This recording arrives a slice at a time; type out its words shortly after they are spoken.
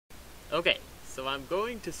Okay, so I'm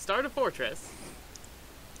going to start a fortress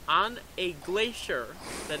on a glacier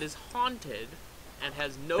that is haunted and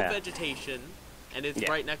has no vegetation, and it's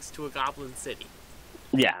right next to a goblin city.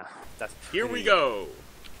 Yeah, that's Here we go!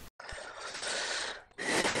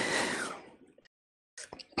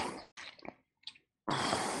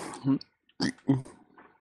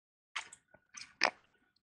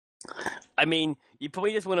 I mean, you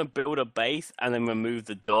probably just want to build a base and then remove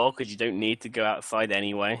the door because you don't need to go outside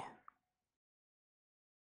anyway.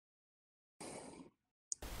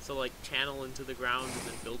 So, like, channel into the ground and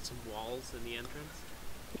then build some walls in the entrance?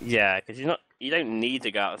 Yeah, because you don't need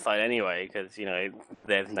to go outside anyway because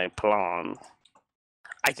there's no plants.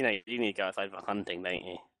 Actually, no, you need to go outside for hunting, don't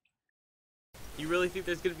you? You really think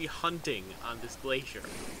there's going to be hunting on this glacier?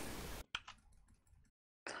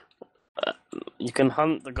 You can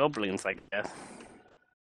hunt the goblins, I guess.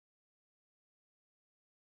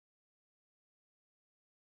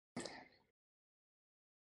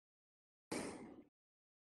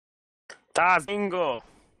 Bingo!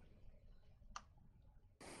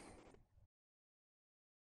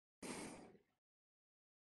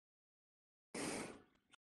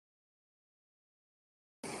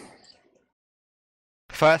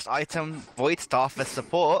 First item, Void Staff as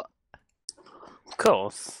support. Of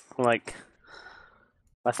course. Like,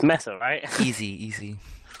 that's meta, right? Easy.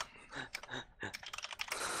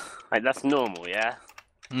 Like, that's normal, yeah?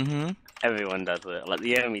 Mm-hmm. Everyone does it. Like,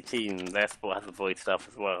 the enemy team, their support has the void stuff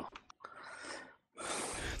as well.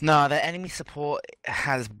 No, the enemy support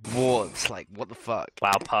has dwarves. Like, what the fuck?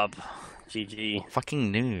 Wow, pub. GG.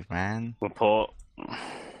 Fucking noob, man. Report.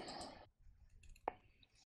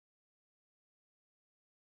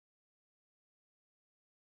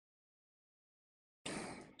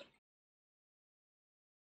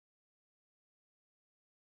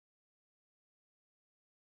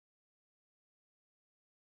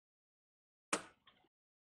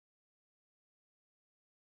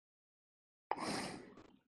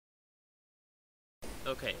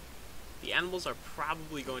 Okay, the animals are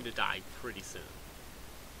probably going to die pretty soon.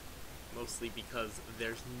 Mostly because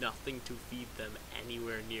there's nothing to feed them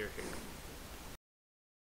anywhere near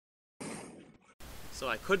here. So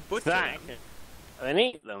I could butcher them. And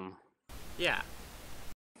eat them. Yeah.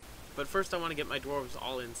 But first I want to get my dwarves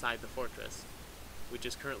all inside the fortress, which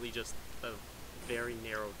is currently just a very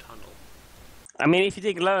narrow tunnel. I mean, if you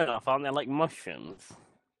dig low enough, aren't there like mushrooms?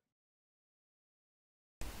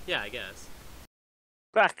 Yeah, I guess.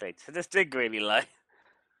 Exactly, so just dig really low.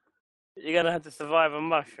 You're gonna have to survive on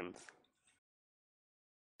mushrooms.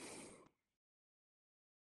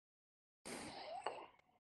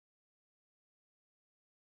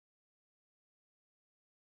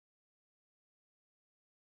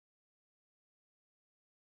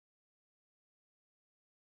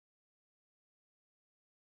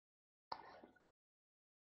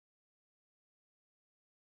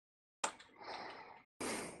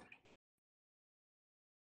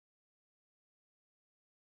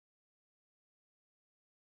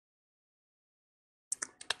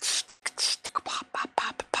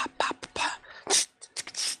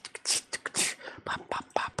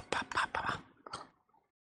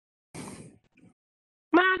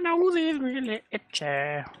 My nose is really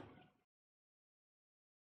itchy.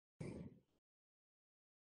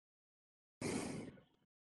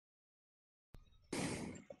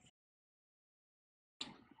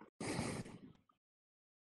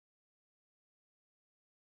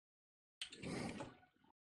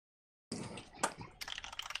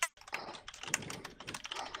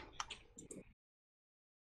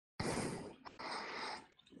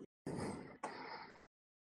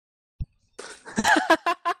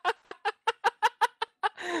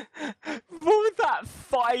 What was that?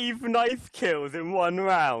 5 knife kills in one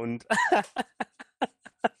round?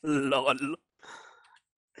 Lol.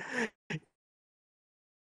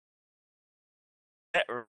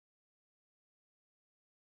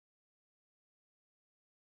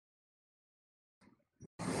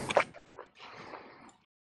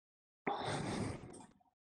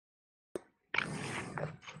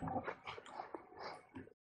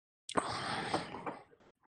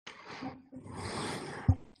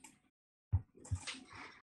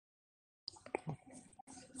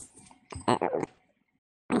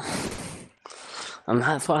 And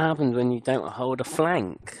that's what happens when you don't hold a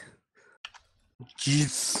flank.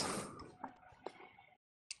 Jeez.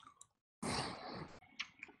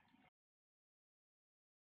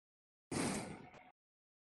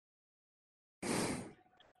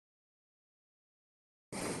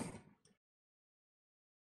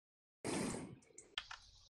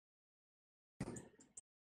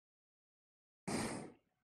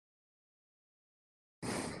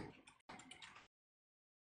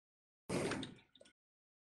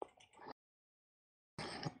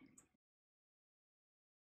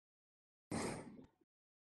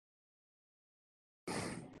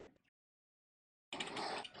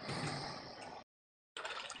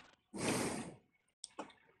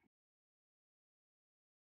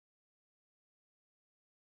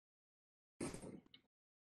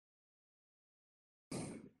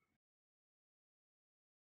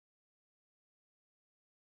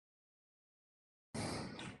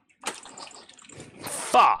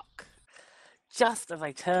 Fuck! Just as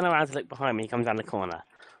I turn around to look behind me, he comes down the corner.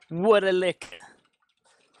 What a lick!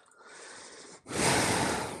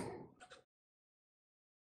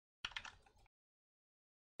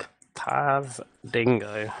 Taz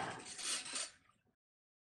Dingo.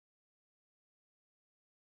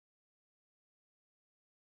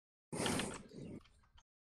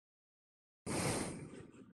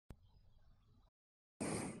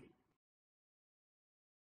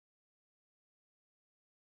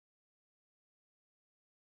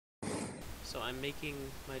 So I'm making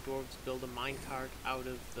my dwarves build a minecart out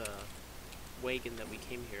of the wagon that we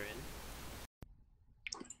came here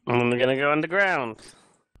in. And we're gonna go underground.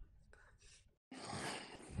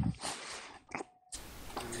 I'm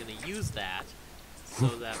gonna use that so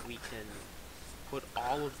that we can put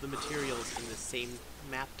all of the materials in the same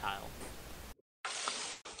map tile.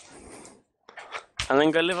 And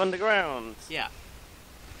then go live underground. Yeah.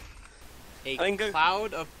 A I think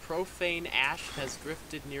cloud of profane ash has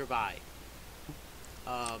drifted nearby.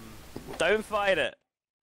 Don't fight it.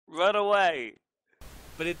 Run away.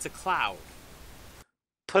 But it's a cloud.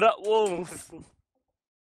 Put up walls.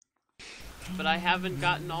 But I haven't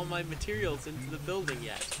gotten all my materials into the building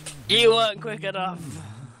yet. You weren't quick enough.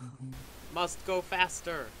 Must go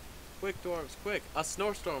faster. Quick, dwarves, quick. A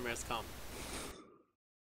snowstorm has come.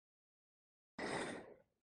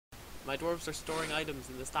 My dwarves are storing items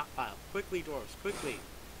in the stockpile. Quickly, dwarves, quickly.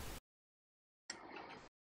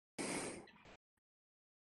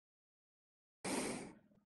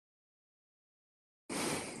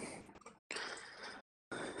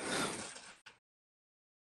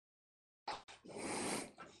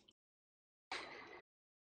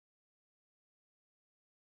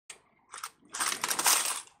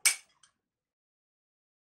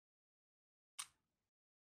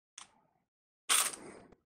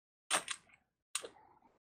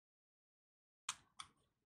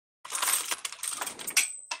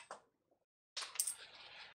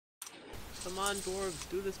 Come on, dwarves,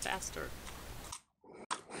 do this faster.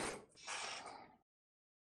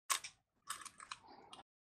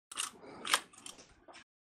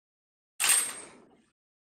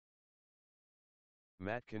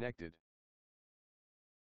 Matt connected.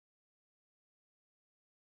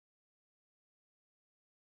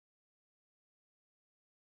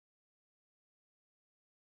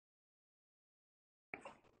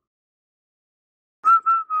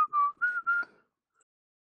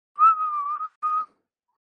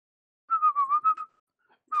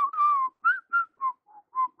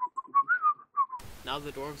 Now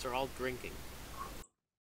the dwarves are all drinking.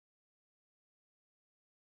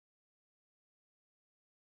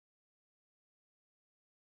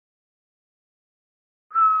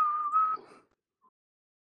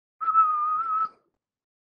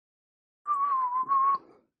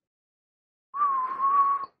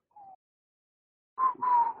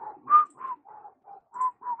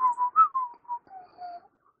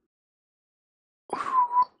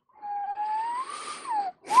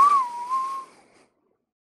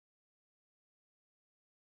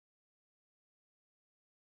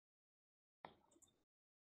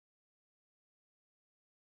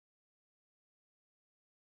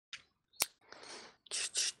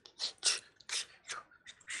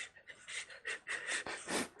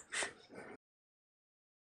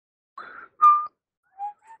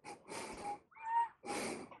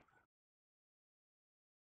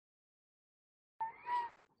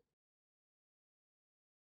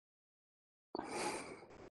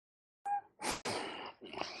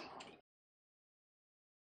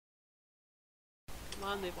 Come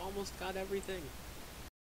on, they've almost got everything.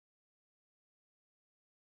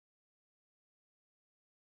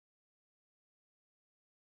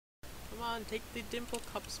 Come on, take the dimple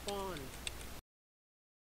cup spawn.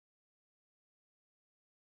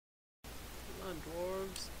 Come on,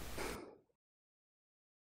 dwarves.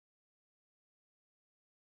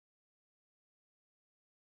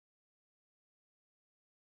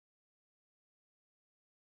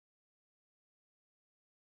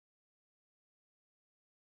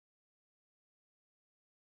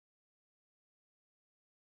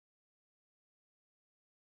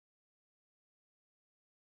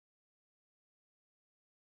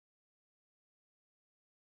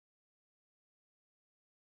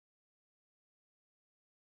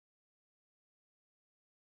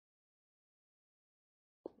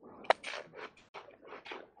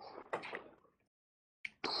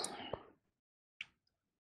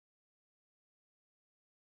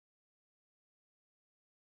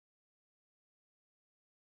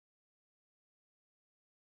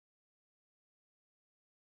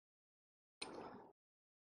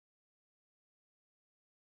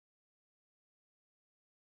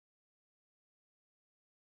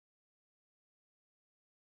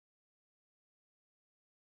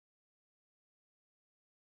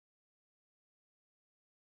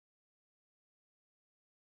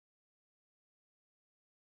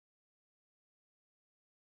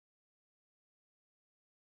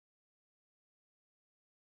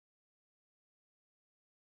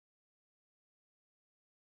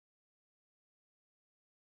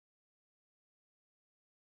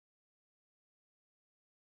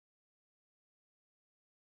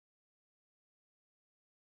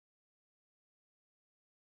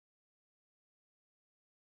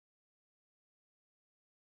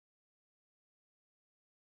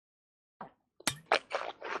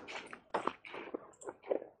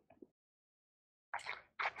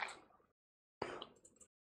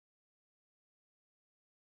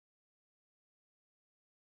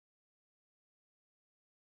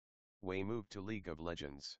 Way move to League of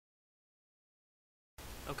Legends.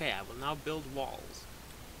 Okay, I will now build walls.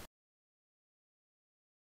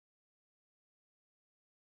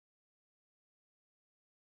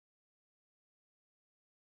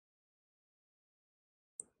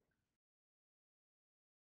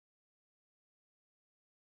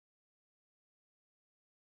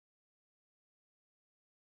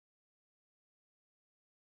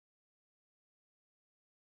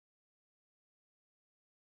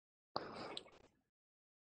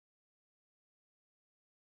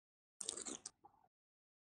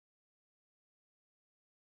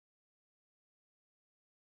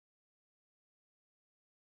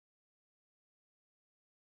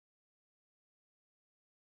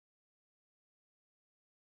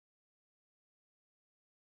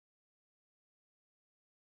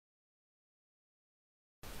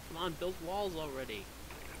 Come on, build walls already.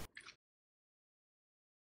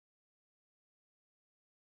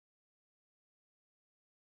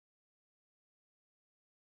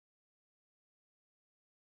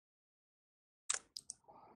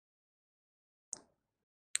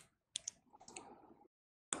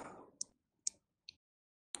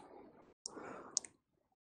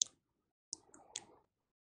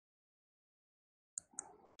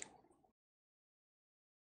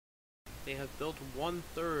 They have built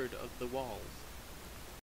 1/3 of the walls.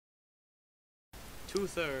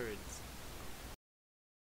 2/3.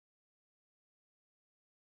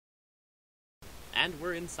 And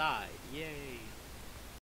we're inside. Yay.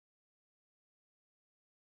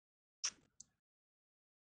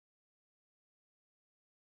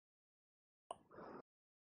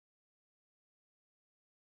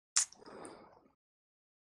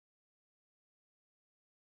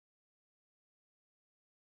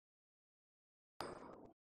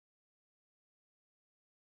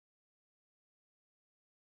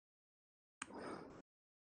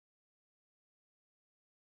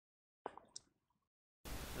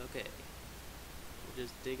 Okay. We'll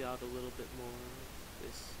just dig out a little bit more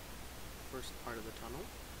this first part of the tunnel.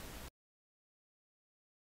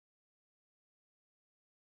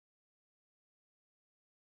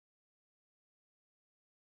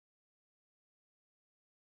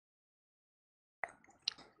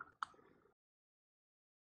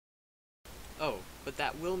 Oh, but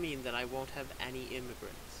that will mean that I won't have any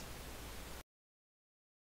immigrants.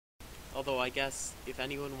 Although I guess if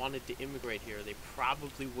anyone wanted to immigrate here, they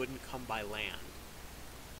probably wouldn't come by land.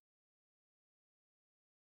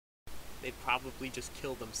 They'd probably just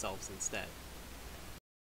kill themselves instead.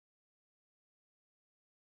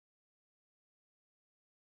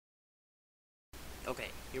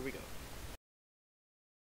 Okay, here we go.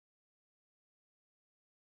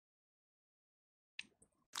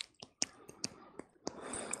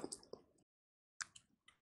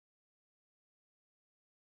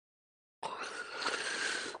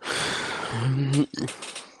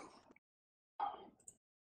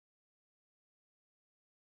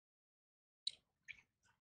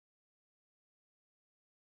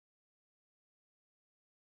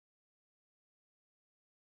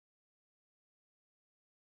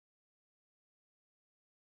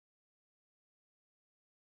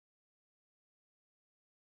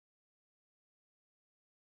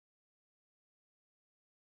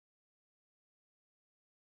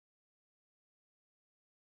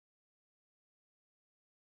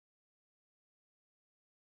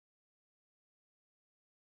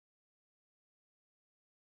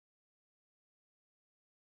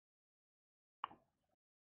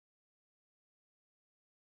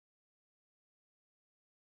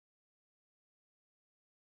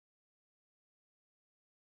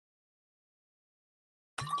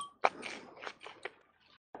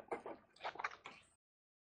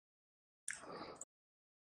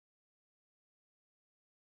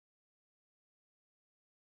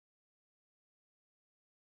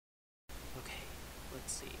 Okay,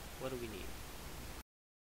 let's see. What do we need?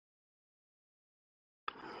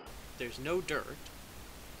 There's no dirt,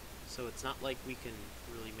 so it's not like we can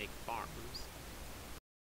really make farms.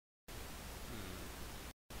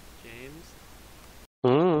 James?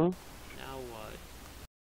 Mm. Now what?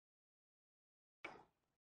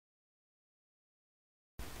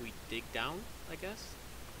 We dig down, I guess?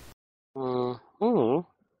 Mm.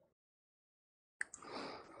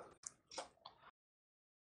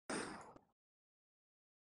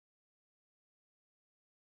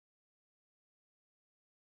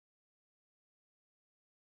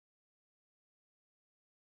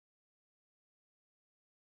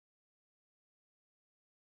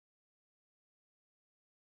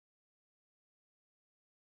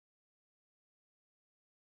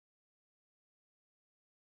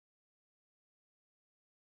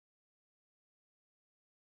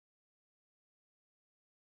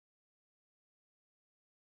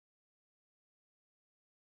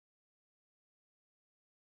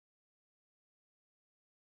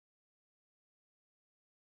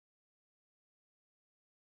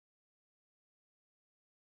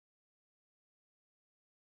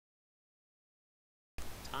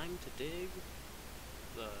 time to dig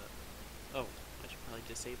the... Oh, I should probably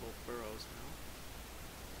disable burrows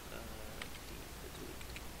now.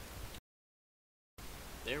 Delete.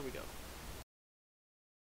 There we go.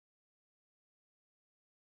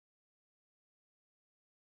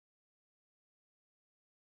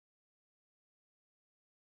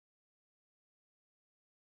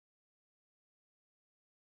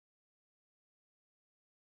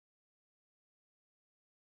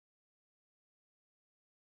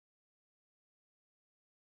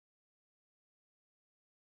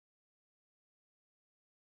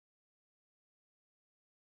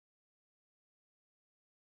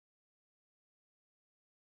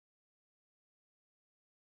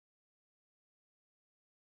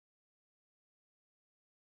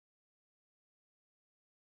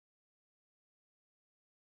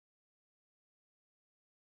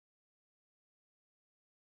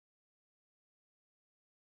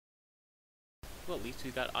 Well, at least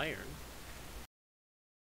we got iron.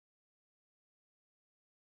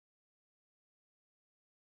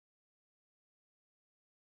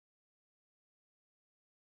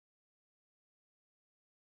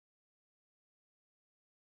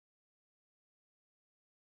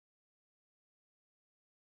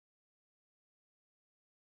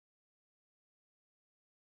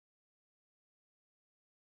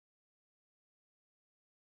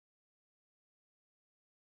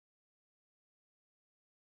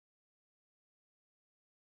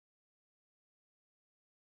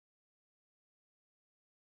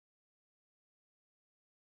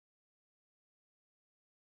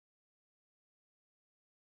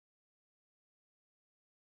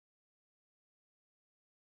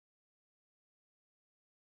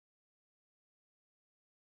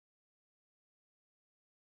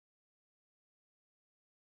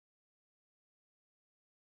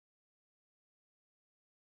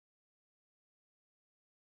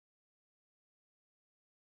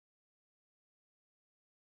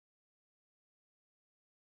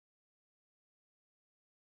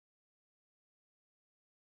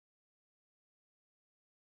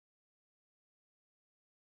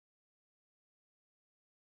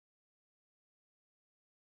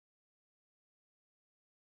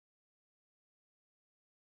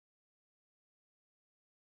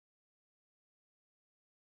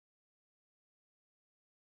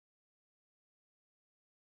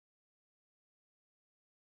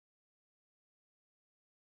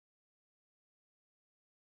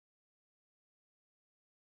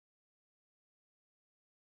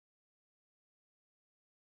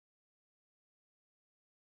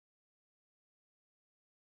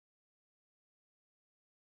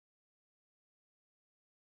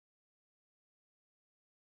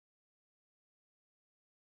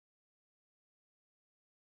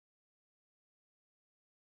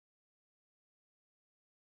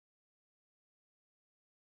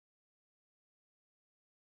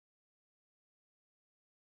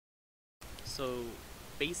 So,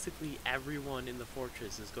 basically everyone in the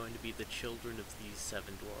fortress is going to be the children of these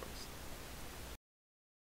 7 dwarves.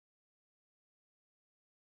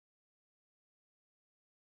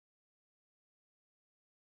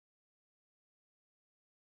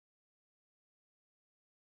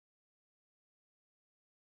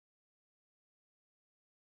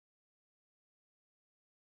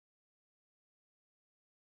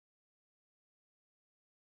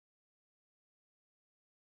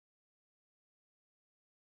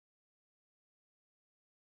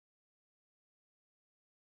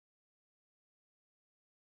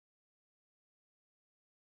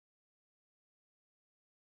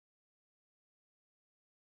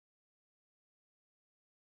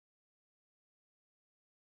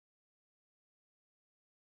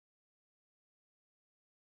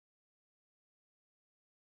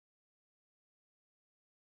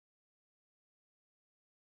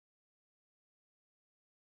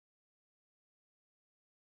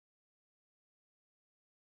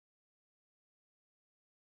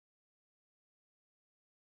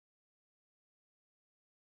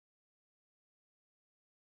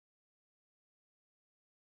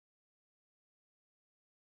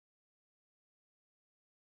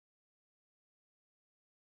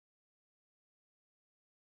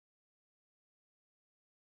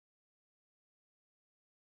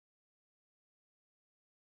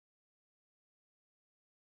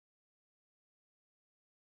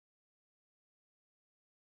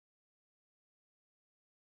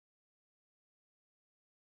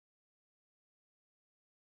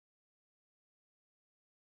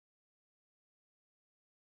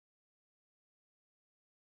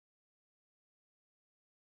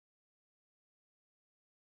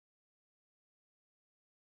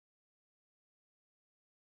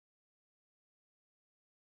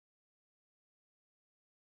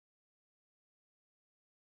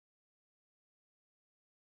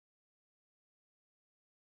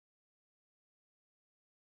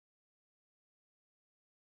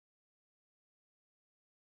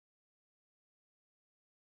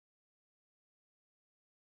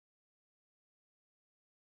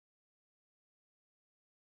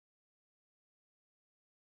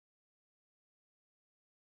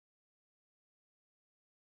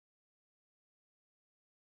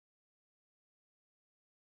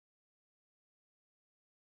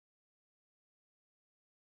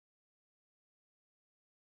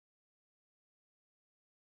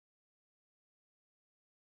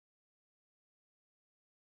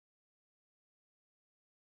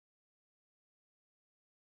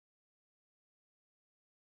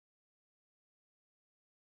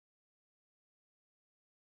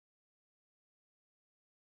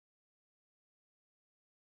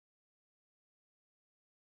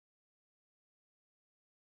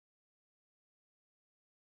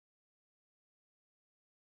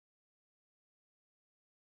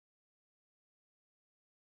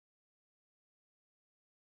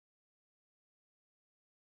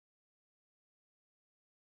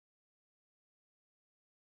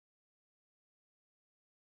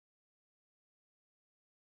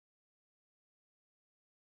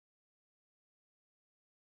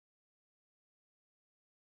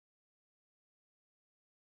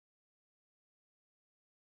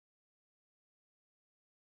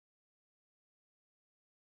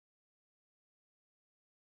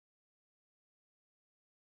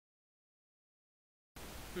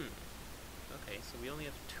 we only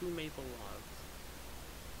have 2 maple logs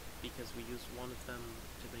because we used one of them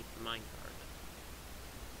to make the minecart.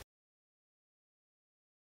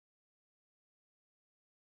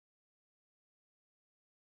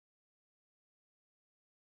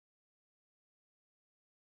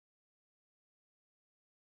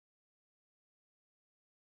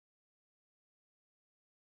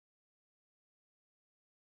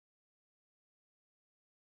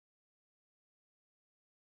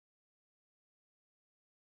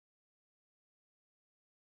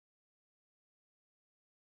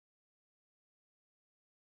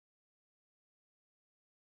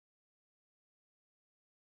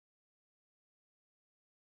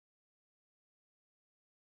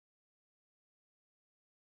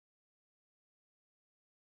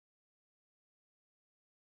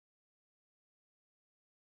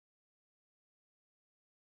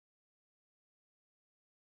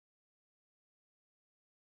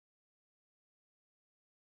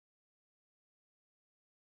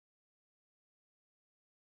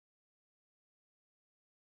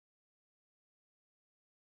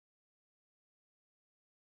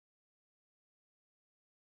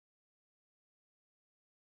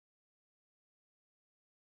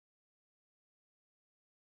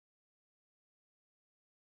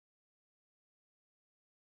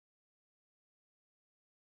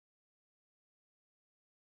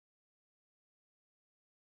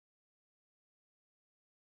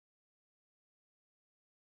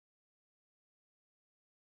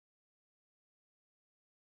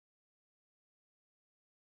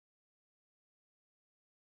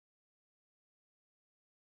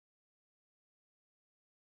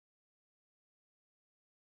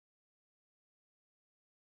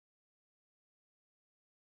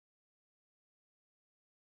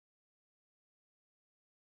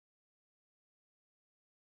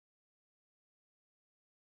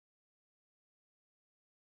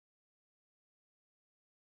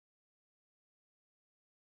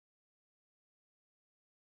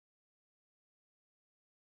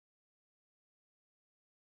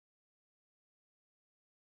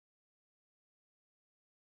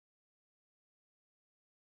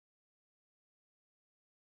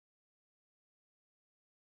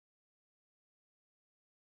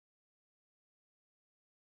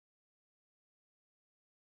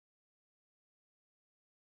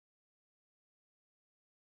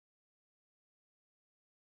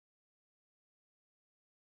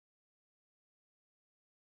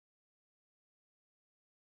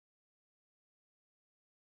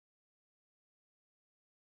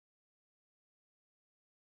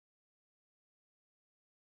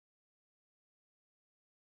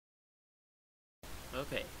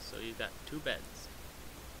 Okay, so you've got 2 beds.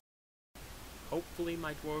 Hopefully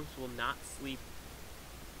my dwarves will not sleep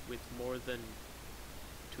with more than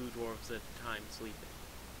 2 dwarves at a time sleeping.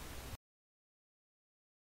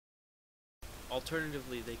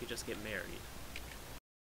 Alternatively, they could just get married.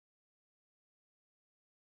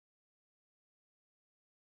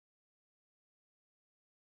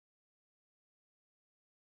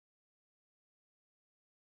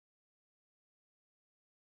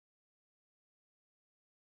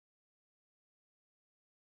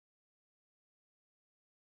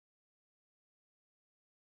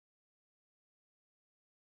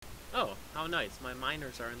 Oh, how nice, my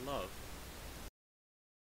miners are in love.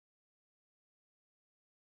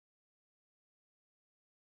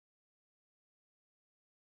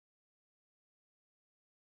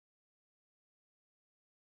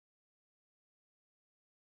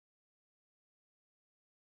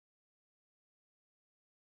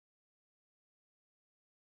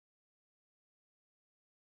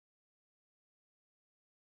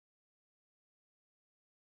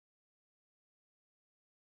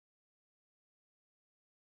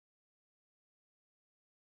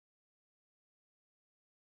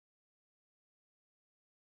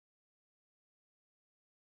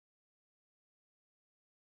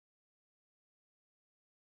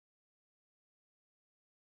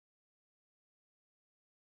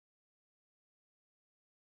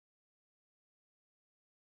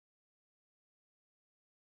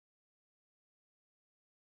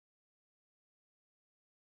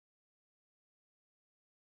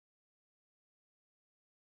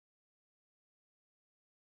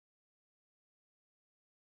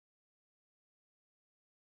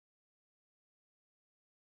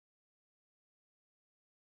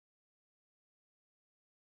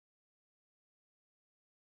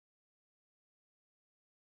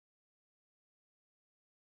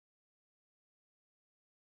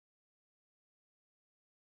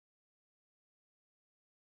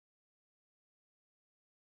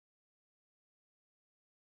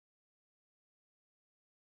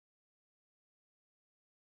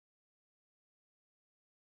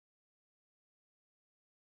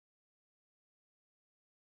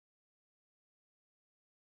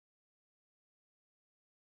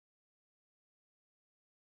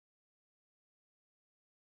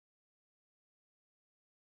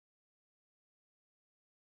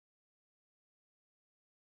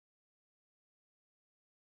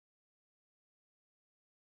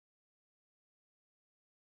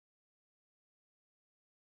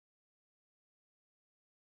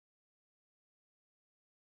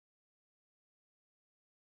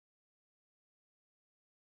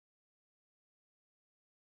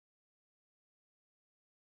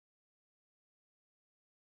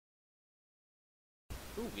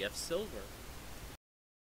 Ooh, we have silver.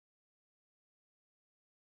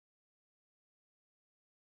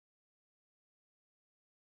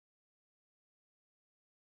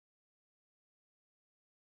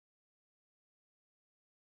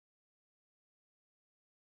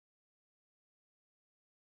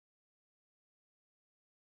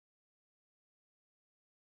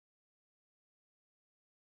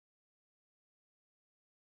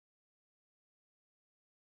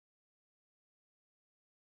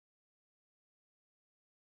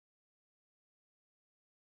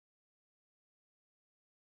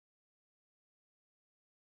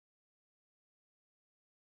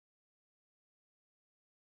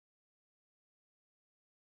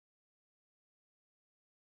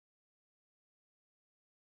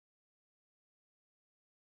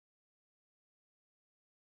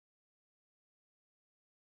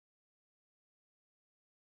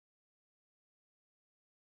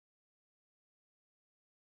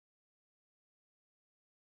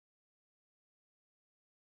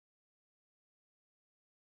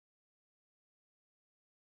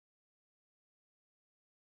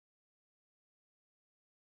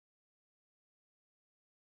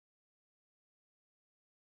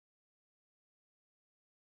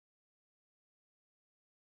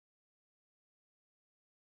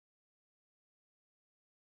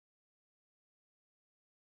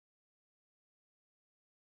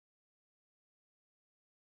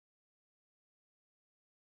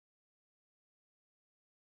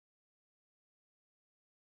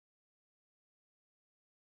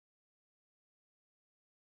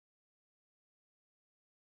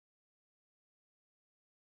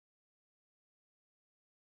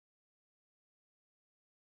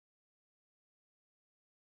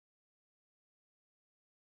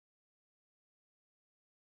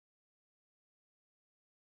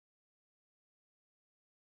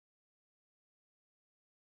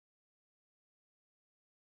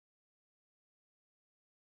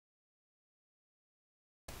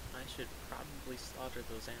 I should probably slaughter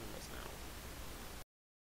those animals now,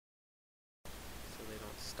 so they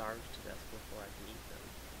don't starve to death before I can eat them.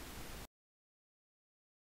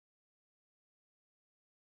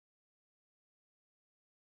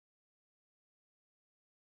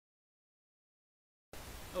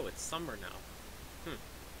 Oh, it's summer now.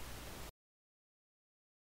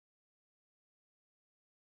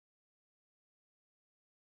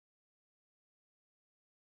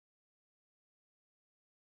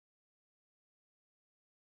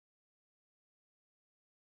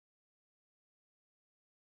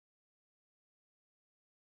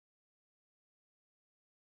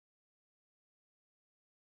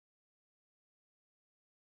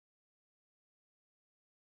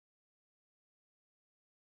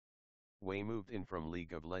 Wei moved in from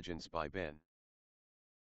League of Legends by Ben.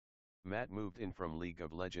 Matt moved in from League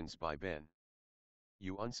of Legends by Ben.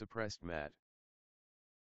 You unsuppressed Matt.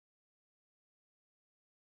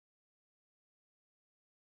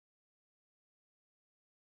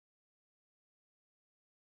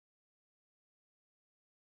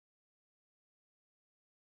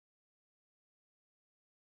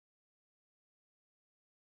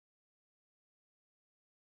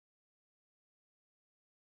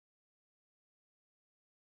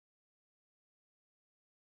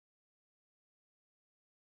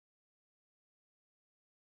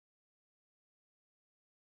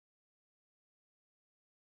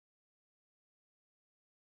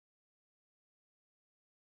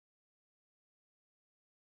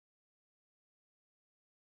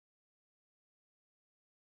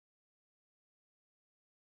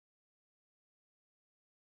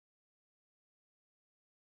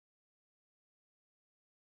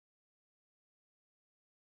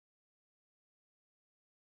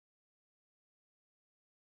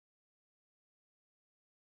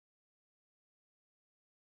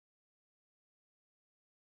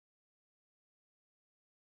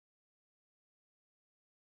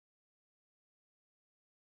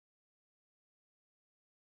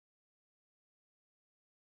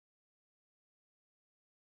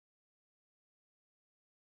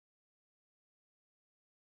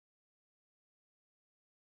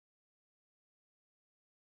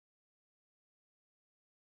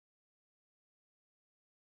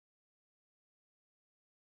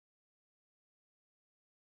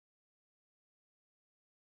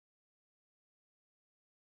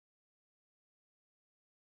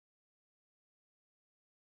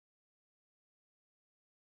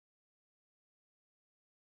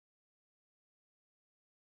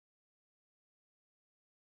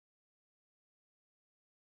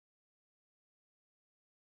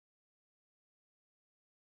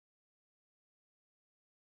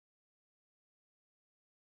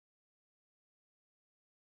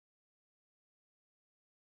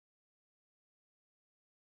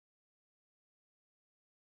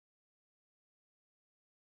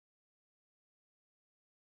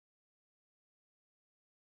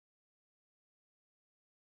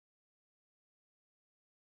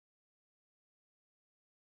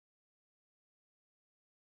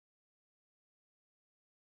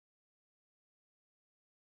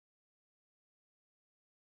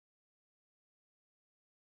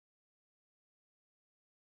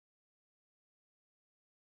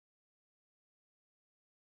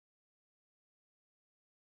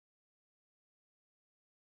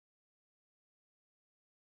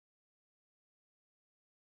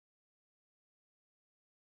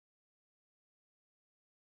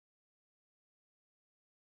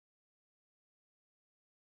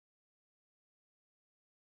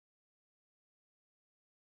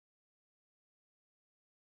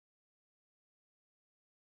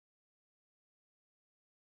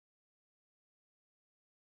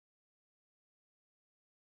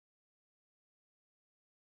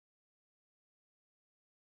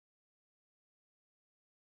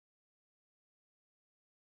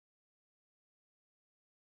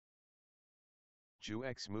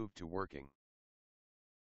 Juex moved to working.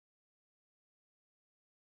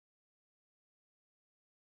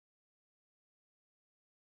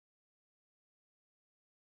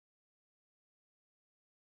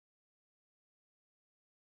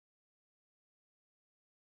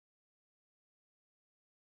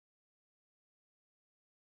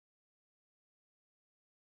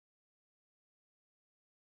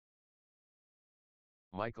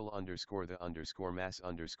 Michael underscore the underscore mass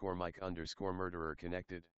underscore Mike underscore murderer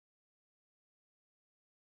connected.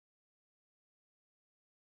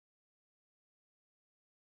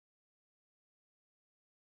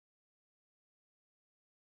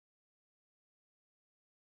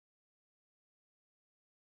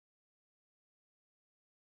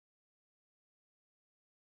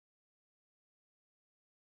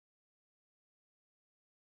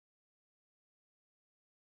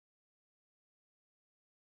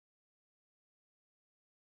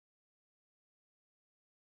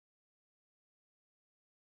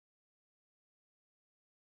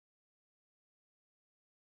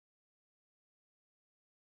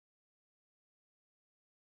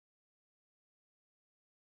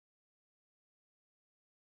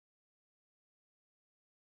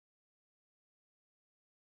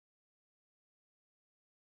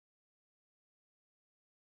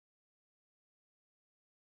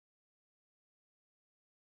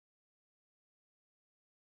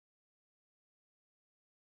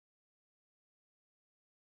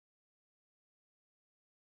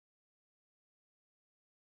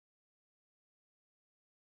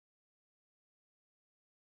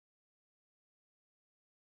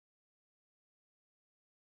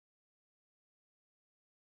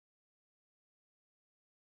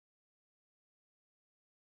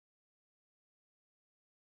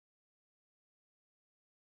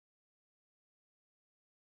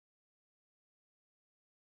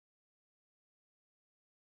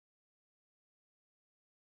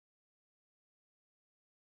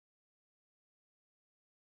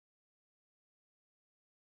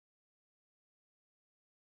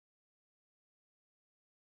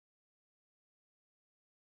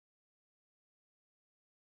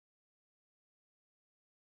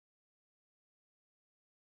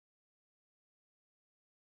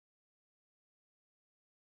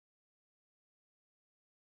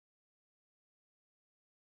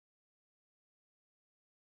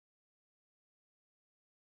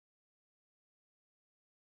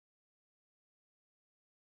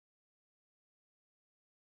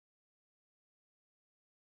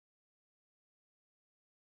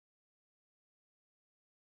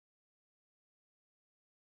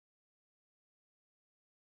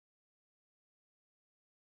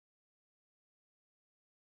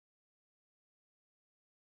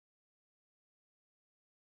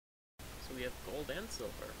 So we have gold and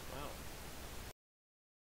silver. Wow.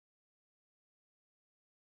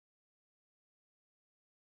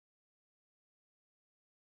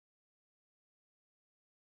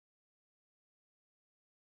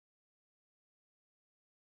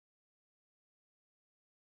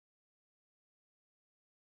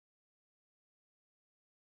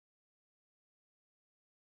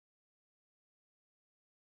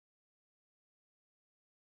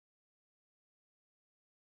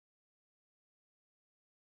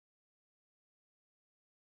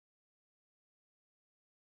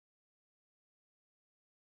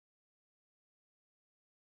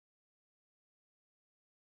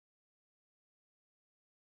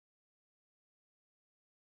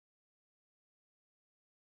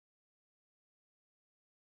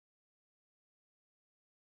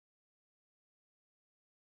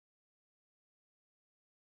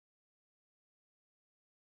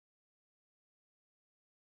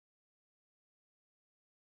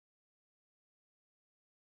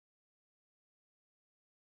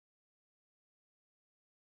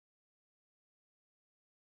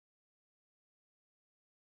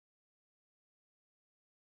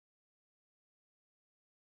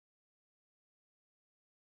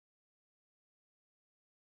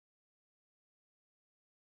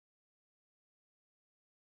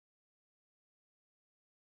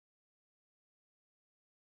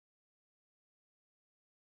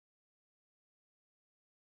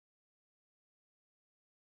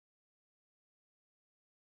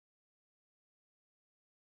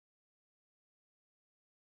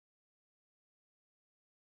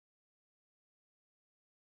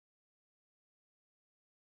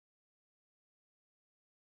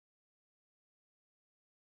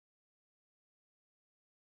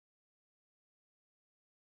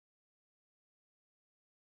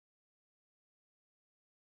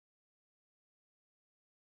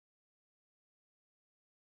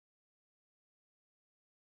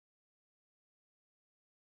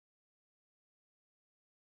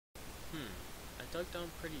 dug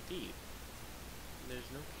down pretty deep. There's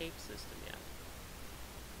no cave system yet.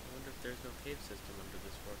 I wonder if there's no cave system under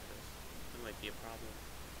this fortress. That might be a problem.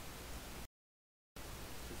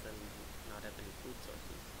 Because then we would not have any food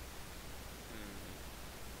sources.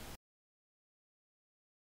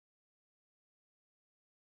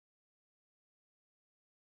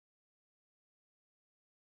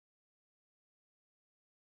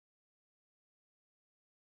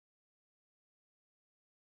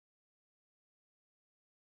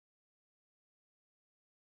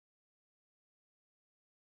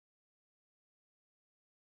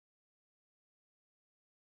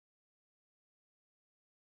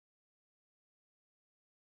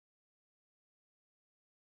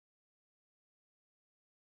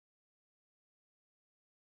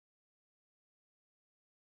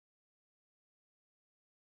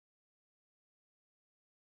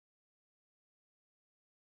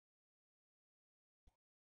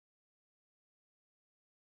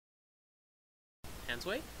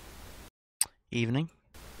 Hansway? Evening.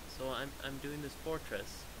 So I'm doing this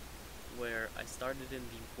fortress where I started in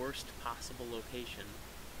the worst possible location,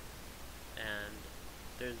 and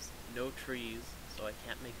there's no trees, so I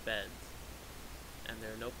can't make beds, and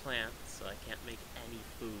there are no plants, so I can't make any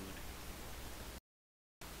food.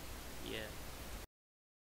 Yeah.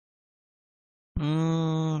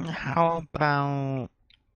 How about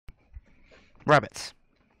rabbits?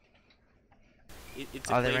 It's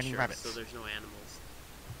a Are there glacier, any rabbits? so there's no animals.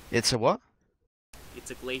 It's a what?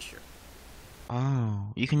 It's a glacier.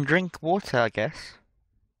 Oh, you can drink water, I guess.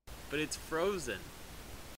 But it's frozen.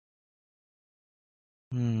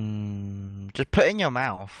 Just put it in your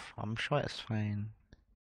mouth. I'm sure it's fine.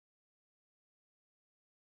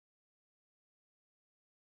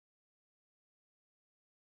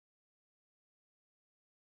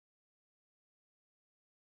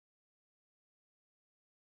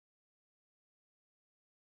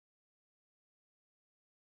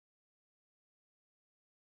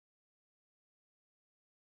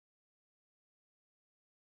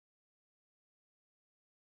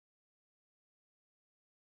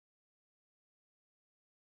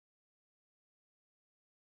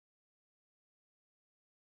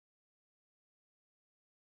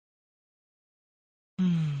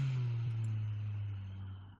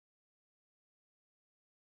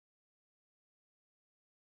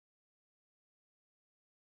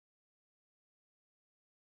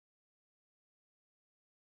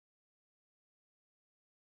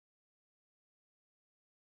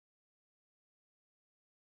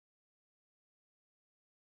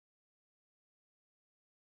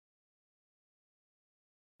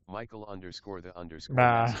 Michael underscore the underscore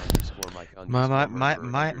Nah. Max underscore Mike underscore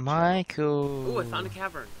murderer under Michael. Ooh, I found a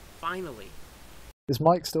cavern. Finally. Is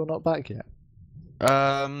Mike still not back yet?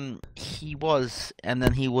 He was, and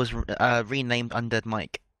then he was renamed Undead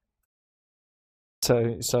Mike.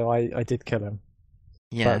 So I did kill him.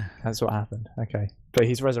 Yeah, That's what happened. Okay. But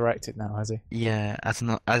he's resurrected now, has he? yeah, as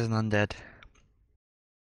an undead.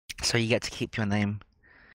 So you get to keep your name.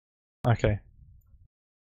 Okay.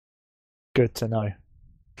 Good to know.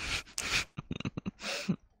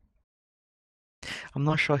 I'm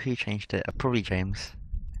not sure who changed it. Probably James.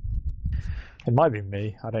 It might be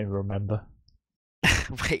me. I don't even remember.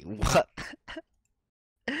 Wait, what?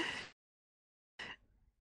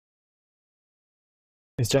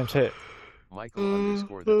 Is James hit? Michael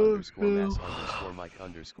underscore the underscore Mass underscore Mike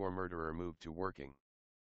underscore murderer moved to working.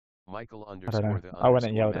 Michael underscore the I went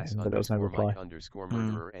and underscore yelled at Mass him, but there was no underscore reply. Mike underscore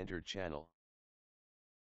murderer entered channel.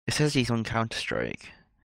 It says he's on Counter Strike.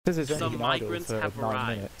 This is Some only been idle migrants for have 9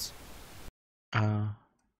 arrived. minutes. Uh,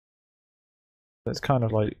 It's kind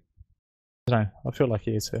of like... I don't know. I feel like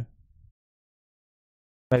he is here.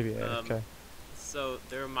 Maybe okay. So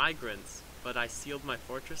there are migrants, but I sealed my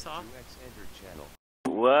fortress off. 2x entered channel.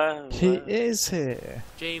 What? He is here!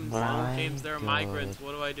 James, My James, there are God. migrants.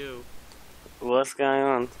 What do I do? What's going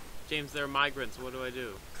on? James, there are migrants. What do I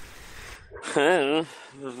do?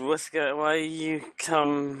 Why you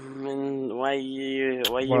coming? Why you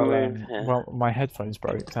Well, move here? well, my headphones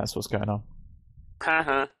broke. That's what's going on.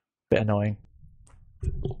 Haha. Bit annoying.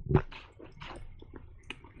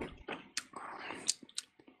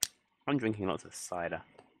 I'm drinking lots of cider.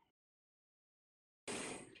 I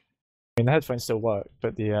mean, the headphones still work,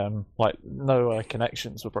 but the no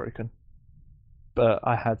connections were broken. But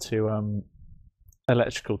I had to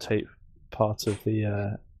electrical tape part of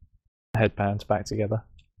the headband back together.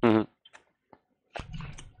 Mm-hmm.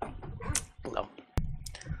 Oh.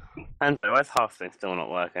 And why is Hearthstone still not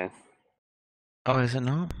working? oh, is it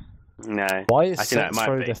not? No. Why is I think that might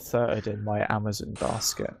Centro be. the Third in my Amazon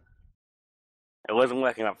basket? It wasn't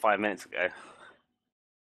working about 5 minutes ago.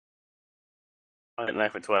 I don't know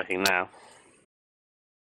if it's working now.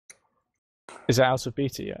 Is it out of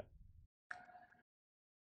beta yet?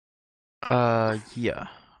 Yeah,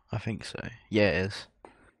 I think so. Yeah, it is.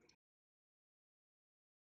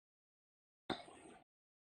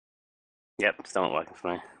 Yep, still not working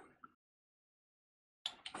for me.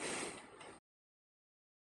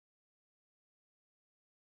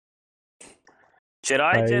 Should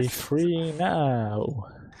I Play just free now.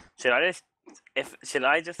 should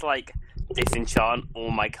I just like disenchant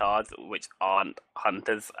all my cards which aren't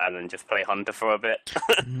hunters and then just play hunter for a bit?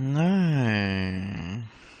 No,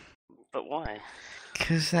 But why?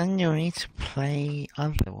 because then you'll need to play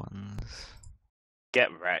other ones. Get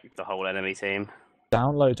wrecked, the whole enemy team.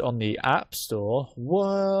 Download on the App Store.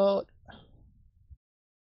 What?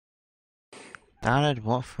 Download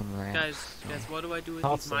what from there? Guys, what do I do with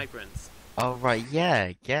Hard these to. migrants? Oh right,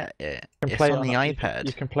 yeah, get it. You can It's play on the you iPad.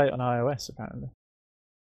 You can play it on iOS apparently.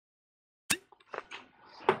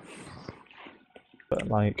 But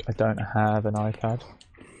like, I don't have an iPad.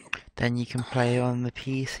 Then you can play on the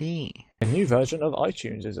PC. A new version of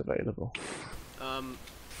iTunes is available.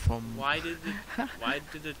 From Why did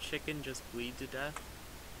the chicken just bleed to death?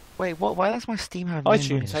 wait, what? Why does my Steam have no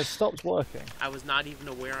iTunes noise? has stopped working. I was not even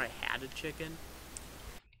aware I had a chicken.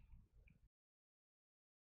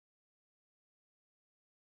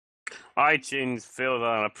 iTunes feels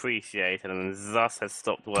unappreciated and thus has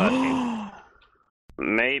stopped working.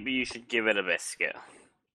 Maybe you should give it a biscuit.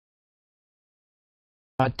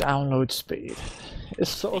 My download speed is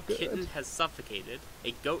so A good. kitten has suffocated.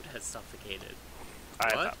 A goat has suffocated. I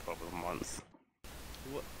had What? that problem once.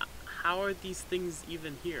 How are these things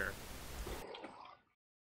even here?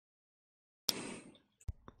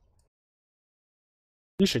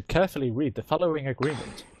 You should carefully read the following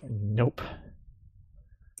agreement. Nope.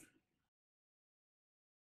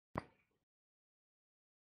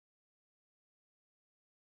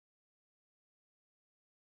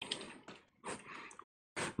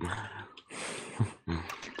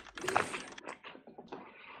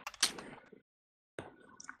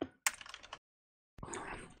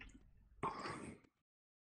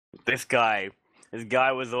 This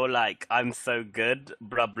guy was all like, "I'm so good,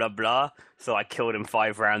 blah blah blah." So I killed him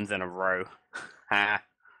 5 rounds in a row. Ha.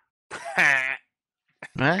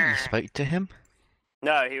 You spoke to him?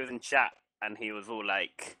 No, he was in chat and he was all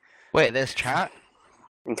like, Wait, there's chat?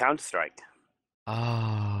 in Counter-Strike.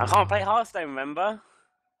 Oh. I can't play Hearthstone, remember?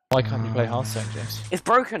 Why can't you play Hearthstone, James? It's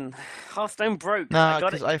broken. Hearthstone broke. No, I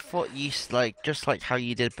got because it. I thought you just like how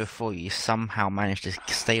you did before, you somehow managed to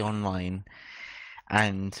stay online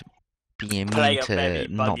and be Play immune a to very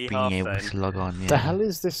not buggy being able Hearthstone. to log on. Yeah. The hell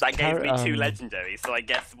is this? That gave me 2 legendaries, so I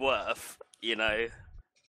guess Dwarf, you know.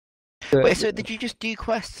 Wait, so did you just do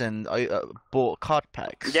quests and bought card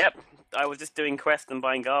packs? Yep, I was just doing quests and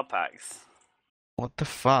buying guard packs. What the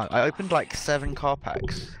fuck? I opened like 7 card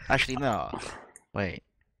packs. Actually, no. Wait.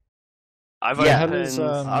 I've Yeah, opened...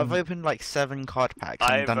 I've opened like 7 card packs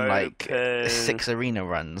and I've done like opened 6 arena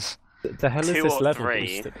runs. The hell is 2 this or level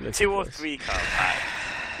 3. boosted? 2 or 3 card packs.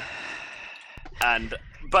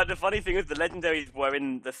 But the funny thing is, the legendaries were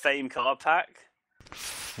in the same card pack.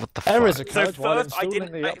 What the fuck? Errors So occurred while first,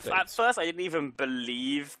 installing the update. at first I didn't even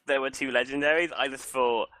believe there were 2 legendaries. I just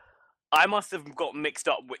thought I must have got mixed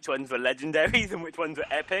up which ones were legendaries and which ones were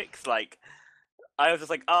epics. Like, I was just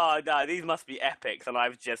like, oh no, these must be epics, and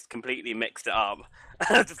I've just completely mixed it up.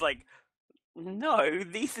 I was just like, no,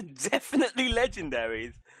 these are definitely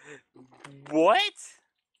legendaries. What?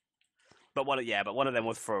 But one of them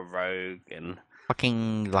was for a rogue, and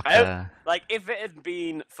Fucking like like if it had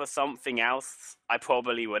been for something else, I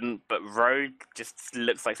probably wouldn't. But rogue just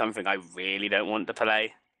looks like something I really don't want to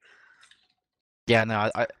play. Yeah, no,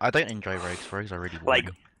 I don't enjoy rogues. Rogues are really boring. Like,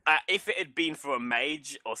 if it had been for a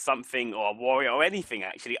mage or something, or a warrior or anything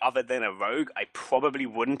actually other than a rogue, I probably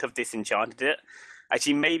wouldn't have disenchanted it.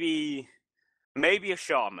 Actually, maybe a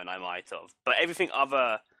shaman I might have, but everything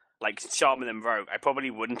other like shaman and rogue, I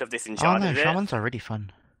probably wouldn't have Oh disenchanted no, it. shamans are really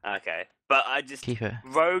fun. Okay, but I just Keep it.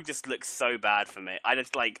 rogue just looks so bad for me. I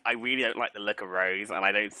really don't like the look of rogues, and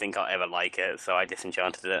I don't think I'll ever like it, so I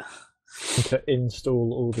disenchanted it. To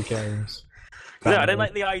install all the games. No, I don't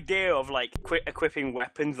like the idea of like equipping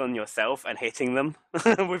weapons on yourself and hitting them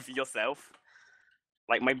with yourself.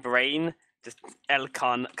 Like my brain just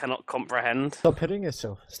cannot comprehend. Stop hitting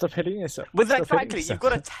yourself. Stop hitting yourself. Well, Stop hitting exactly. You've yourself.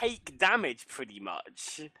 got to take damage pretty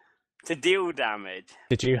much to deal damage.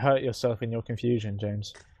 Did you hurt yourself in your confusion,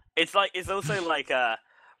 James? It's also like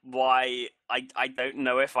why I don't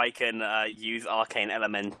know if I can use arcane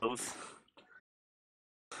elementals.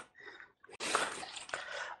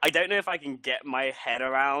 I don't know if I can get my head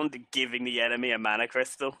around giving the enemy a mana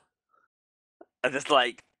crystal. I'm just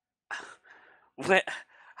like, where?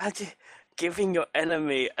 How do you, giving your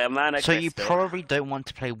enemy a mana So you crystal? probably don't want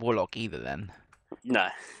to play Warlock either then, No.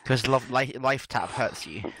 because life tap hurts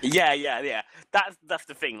you. Yeah. That's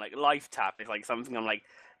the thing. Like life tap is like something I'm like,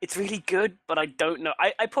 it's really good, but I don't know.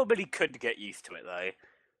 I probably could get used to it though.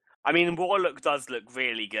 I mean, Warlock does look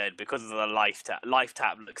really good because of the life tap. Life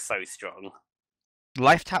tap looks so strong.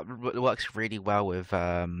 Life tap works really well with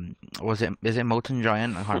is it Molten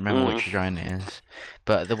Giant? I can't remember which giant it is,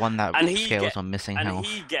 but the one that And scales on missing health.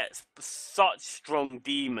 he gets such strong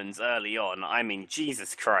demons early on. I mean,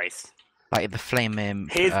 Jesus Christ. Like the Flame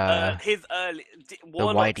Imp, His early the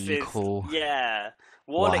Warlock's Why Do You is Call? yeah.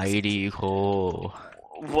 Why Do You Call?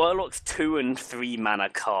 Warlock's 2 and 3 mana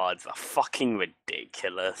cards are fucking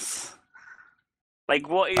ridiculous. Like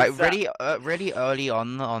what is Like that? really early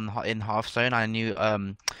on in Hearthstone, I knew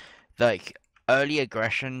like early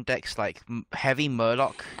aggression decks like heavy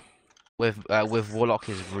Murloc with Warlock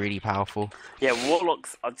is really powerful. Yeah,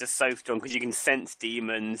 Warlocks are just so strong because you can sense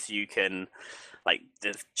demons. You can like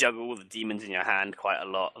just juggle the demons in your hand quite a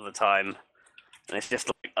lot of the time, and it's just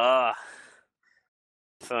like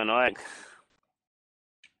so annoying.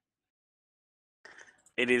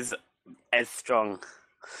 It is as strong.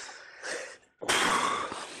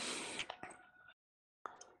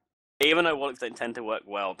 Even though Warlocks don't tend to work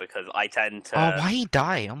well because I tend to. Oh, why he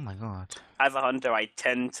die? Oh my god. As a hunter, I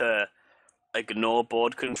tend to ignore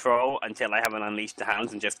board control until I have an Unleash the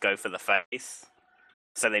Hounds and just go for the face.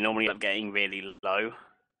 So they normally end up getting really low,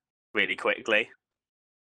 really quickly.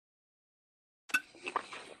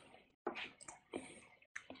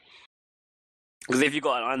 Because if you've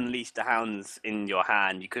got an Unleash the Hounds in your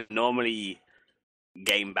hand, you could normally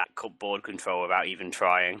gain back board control without even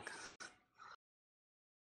trying.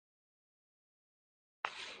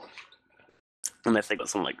 Unless they got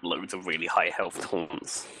some like loads of really high health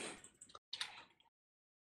taunts.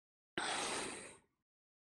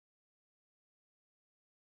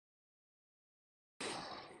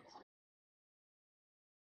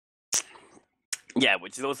 Yeah,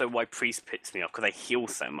 which is also why Priest picks me up, because I heal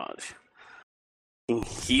so much.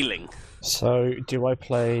 Healing. So, do I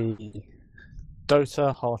play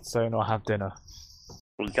Dota, Hearthstone, or have dinner?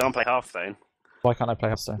 Well, you can't play Hearthstone. Why can't I play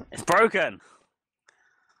Hearthstone? It's broken!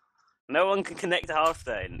 No one can connect to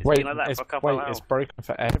Hearthstone. It's Wait, been like that for a couple of hours. it's broken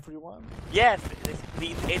for everyone? Yes,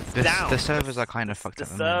 it's down. The servers are kind of fucked The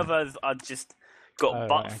up. at the moment. servers are just got Oh,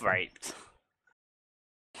 butt right, okay. raped.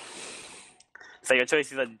 So your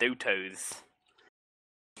choices are Dotos.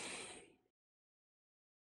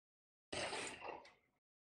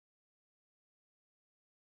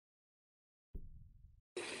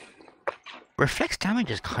 Reflex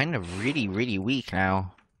damage is kind of really weak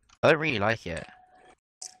now. I don't really like it.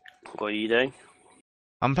 What are you doing?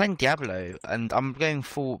 I'm playing Diablo and I'm going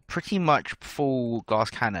pretty much full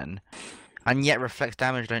glass cannon, and yet reflex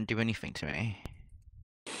damage don't do anything to me.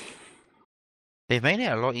 They've made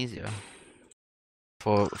it a lot easier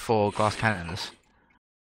for glass cannons.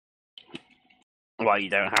 Well, you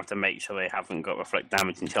don't have to make sure they haven't got reflect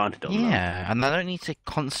damage enchanted on them. Yeah, and I don't need to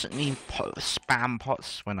constantly spam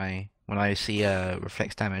pots when I see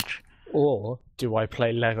reflex damage. Or do I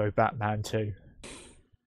play Lego Batman 2?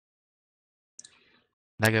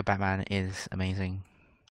 Lego Batman is amazing.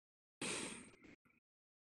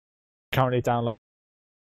 Currently download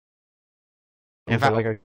In fact,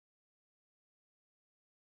 Lego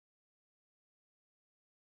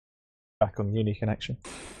back on Uni connection.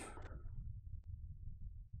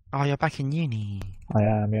 oh, you're back in uni. I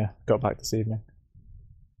am, yeah. Got back this evening.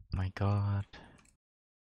 My god.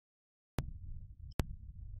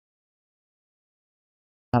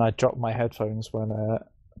 And I dropped my headphones when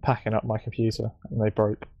packing up my computer, and they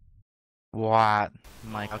broke. What?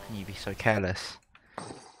 Mike, how can you be so careless?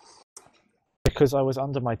 Because I was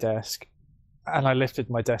under my desk, and I lifted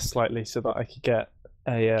my desk slightly so that I could get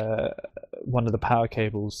a one of the power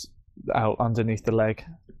cables out underneath the leg,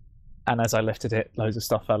 and as I lifted it, loads of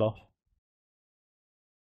stuff fell off.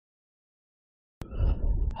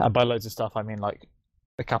 And by loads of stuff, I mean like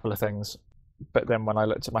a couple of things. But then when I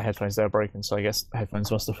looked at my headphones, they were broken, so I guess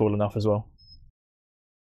headphones must have fallen off as well.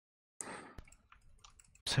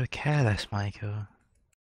 So careless, Michael.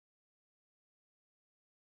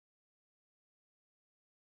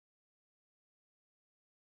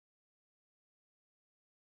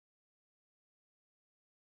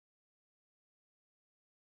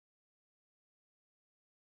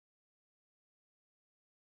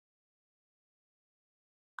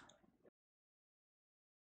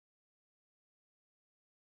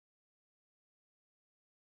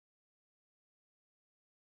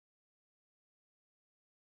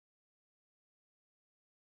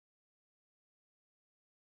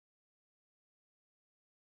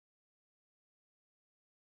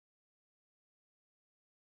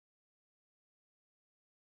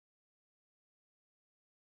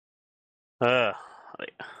 Ugh.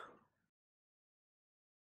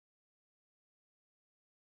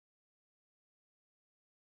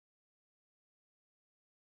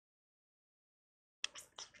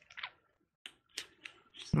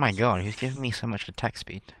 Oh my god, he's giving me so much attack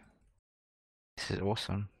speed. This is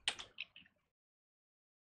awesome.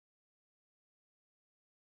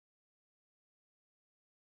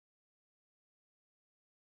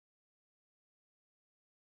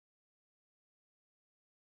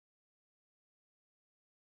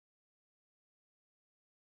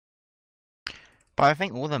 But I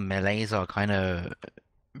think all the melees are kind of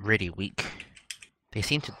really weak. They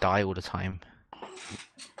seem to die all the time.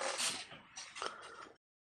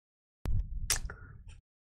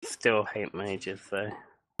 Still hate mages though.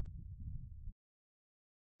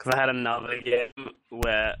 Because I had another game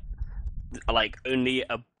where, like, only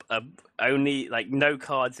like no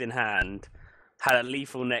cards in hand, had a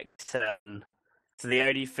lethal next turn. So the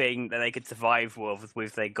only thing that they could survive with was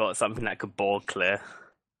if they got something that could board clear,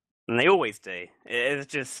 and they always do. It's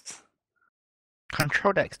just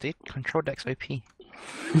Control decks, dude. Control decks OP.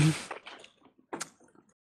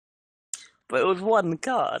 but it was one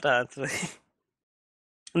card actually,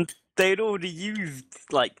 and they'd already used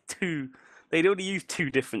like two. They'd already used two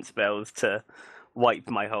different spells to wipe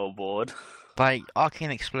my whole board. Like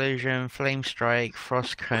Arcane Explosion, Flame Strike,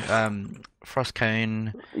 Frost Cone.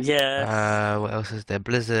 Yeah. What else is there?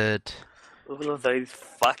 Blizzard. All of those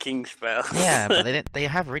fucking spells. Yeah, but they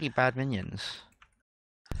have really bad minions.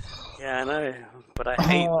 Yeah, I know, but I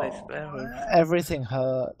hate those spells. Everything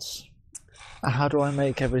hurts. How do I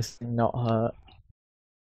make everything not hurt?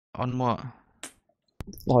 On what?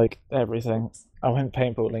 Like, everything. I went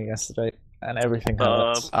paintballing yesterday, and everything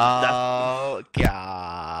hurts. Oh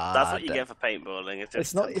god. That's what you get for paintballing.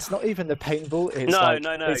 It's not even the paintball. It's No, like,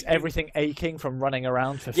 no. It's everything aching from running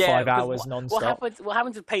around for Yeah, 5 because hours non-stop. What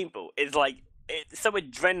happens with paintball is like it's so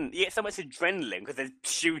adrenaline. You get so much adrenaline because there's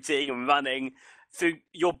shooting and running, so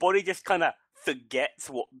your body just kind of forgets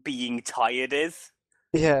what being tired is.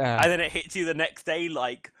 Yeah. And then it hits you the next day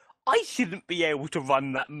like, I shouldn't be able to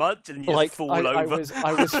run that much, and you Like, just fall over.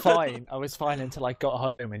 I was fine. I was fine until I got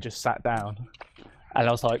home and just sat down. And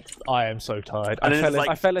I was like, I am so tired.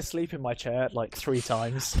 I fell asleep in my chair like 3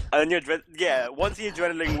 times. And then once the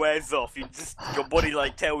adrenaline wears off, your body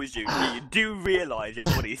like tells you do realise your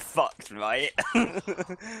body's fucked, right?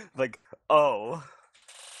 Like, oh.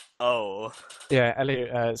 Yeah,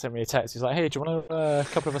 Elliot sent me a text. He's like, "Hey, do you want to? A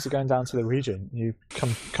couple of us are going down to the region. You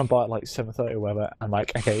come by at like 7:30 or whatever." I'm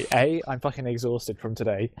like, "Okay, A, I'm fucking exhausted from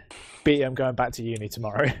today. B, I'm going back to uni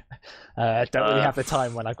tomorrow. Don't really have the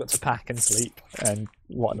time when I've got to pack and sleep and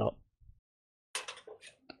whatnot."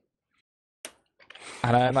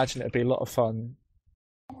 And I imagine it'd be a lot of fun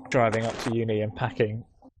driving up to uni and packing,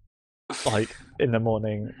 like in the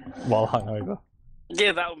morning while hungover.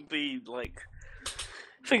 Yeah, that would be like.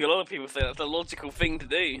 I think a lot of people say that's a logical thing to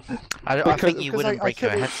do. I think you wouldn't break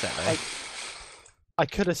your headset though. I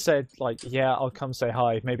could have said, like, yeah, I'll come say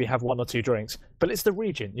hi, maybe have 1 or 2 drinks. But it's the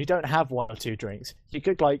region. You don't have 1 or 2 drinks. You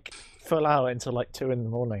could, like, full out until, like, 2 in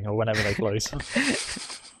the morning or whenever they close.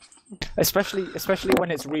 especially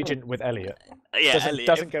when it's region with Elliot. Yeah,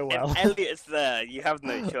 doesn't go well. If Elliot's there, you have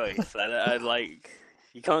no choice. Like,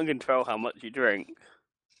 you can't control how much you drink.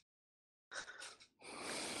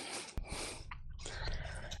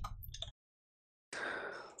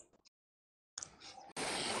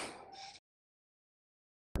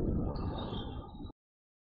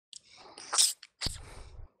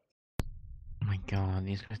 Oh my god,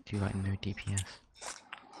 these guys do like no DPS.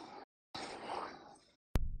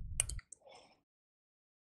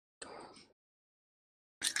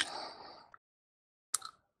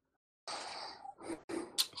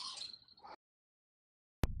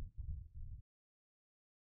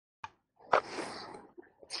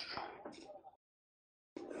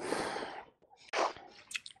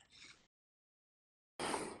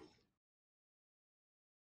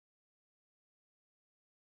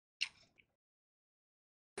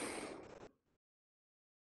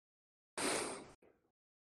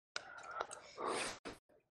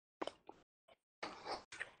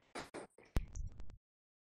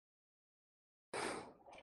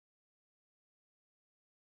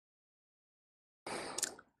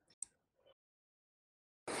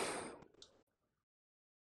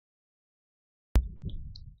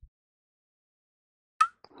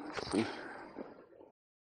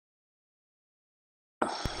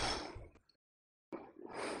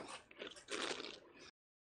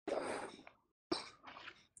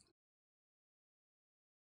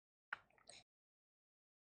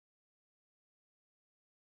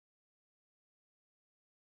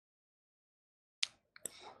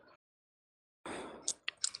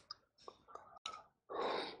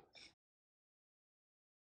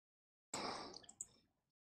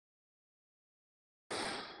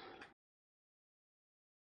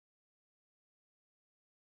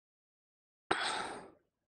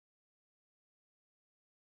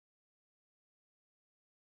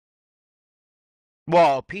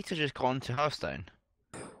 Well, Peter just got onto Hearthstone.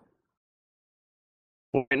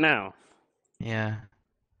 Right now? Yeah.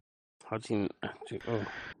 How do you... Oh.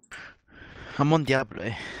 I'm on Diablo.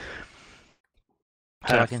 So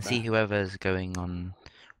I can Hearthstone. see whoever's going on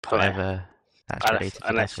Play. whatever that's related to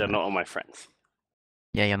Unless you're Diablo. not all my friends.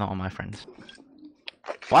 Yeah, you're not on my friends.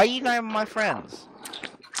 Why are you not on my friends?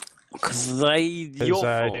 Because Because your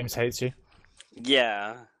fault. James hates you.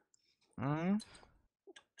 Yeah. Hmm?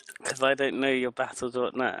 Because I don't know your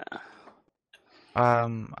battle.net.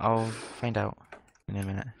 I'll find out in a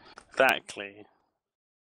minute. Exactly.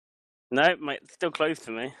 No, mate, it's still closed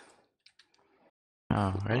for me.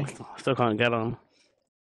 Oh, really? Still can't get on.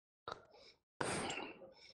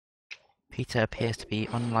 Peter appears to be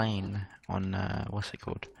online on, what's it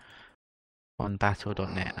called? On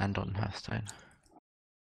battle.net and on Hearthstone.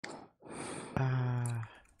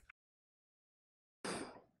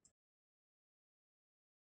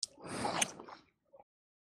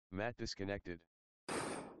 Matt disconnected.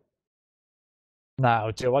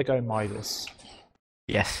 Now, do I go Midas?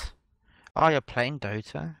 Yes. Oh, you're playing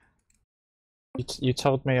Dota? You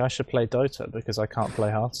told me I should play Dota because I can't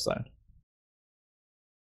play Hearthstone.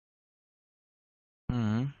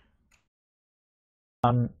 Hmm.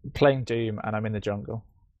 I'm playing Doom and I'm in the jungle.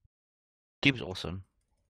 Doom's awesome.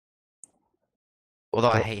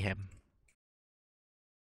 Although I hate him.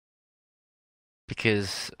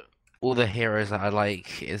 Because all the heroes that I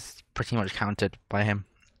like is pretty much countered by him.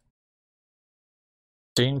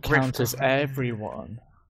 Doom counters everyone.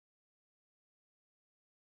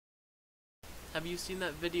 Have you seen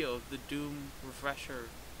that video of the Doom refresher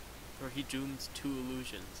where he dooms 2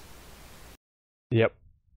 illusions? Yep.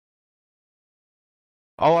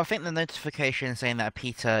 Oh, I think the notification saying that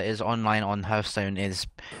Peter is online on Hearthstone is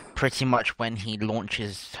pretty much when he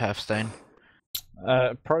launches Hearthstone.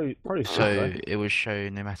 Probably So it will show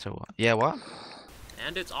no matter what. Yeah, what?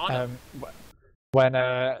 And it's autumn. When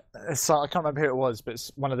so I can't remember who it was, but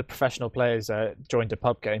one of the professional players joined a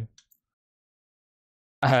pub game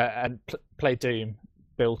and played Doom,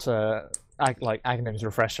 built like Agnim's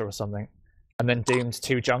refresher or something, and then doomed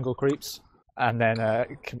 2 jungle creeps, and then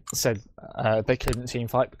said they couldn't team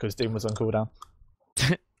fight because Doom was on cooldown.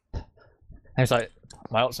 And he's like,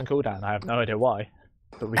 my ult's on cooldown. I have no idea why,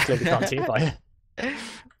 but we clearly can't team fight.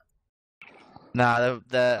 Nah,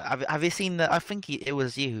 have you seen the? I think it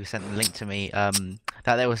was you who sent the link to me.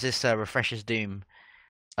 That there was this refreshers Doom.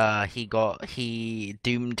 He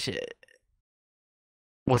doomed.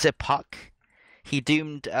 Was it Puck? He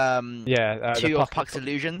doomed 2 of Puck's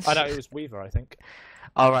illusions. I know it was Weaver, I think.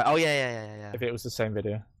 All right. Oh yeah. If it was the same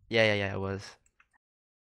video. Yeah, it was.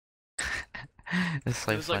 It's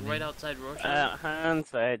so it was funny. like right outside Rorschach. Hans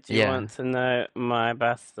said, do you want to know my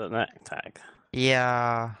best.net tag?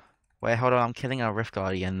 Yeah. Wait, hold on. I'm killing a Rift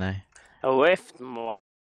Guardian though. A Rift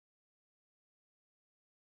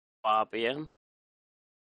Barbian.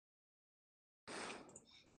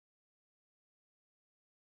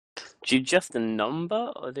 Do you just a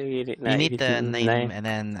number, or do you? No, You need the name and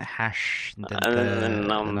then hash and then the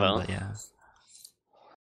number. Yeah.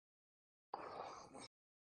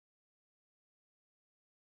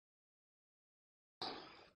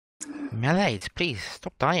 Melees, please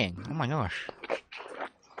stop dying. Oh my gosh.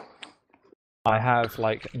 I have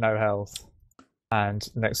like no health and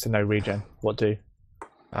next to no regen. What do?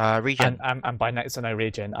 Regen. And by next to no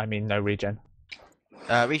regen, I mean no regen.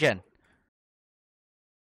 Regen.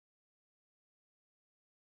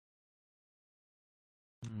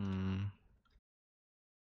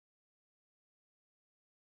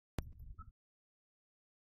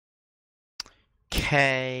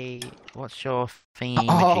 Okay, what's your theme?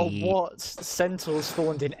 Oh, what? Centaurs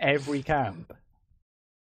spawned in every camp.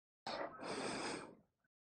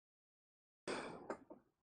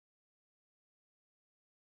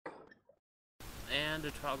 And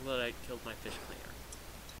a troglodyte killed my fish cleaner.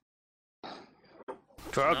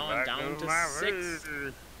 Now I'm down to 6.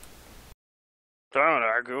 Don't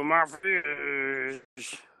I go my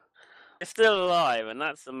fish? It's still alive, and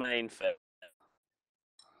that's the main thing.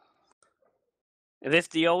 Is this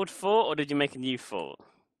the old fort, or did you make a new fort?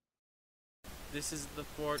 This is the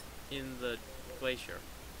fort in the Glacier.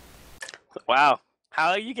 Wow. How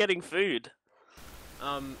are you getting food?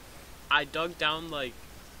 I dug down like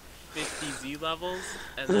 50 Z levels,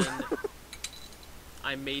 and then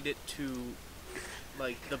I made it to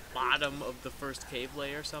like the bottom of the first cave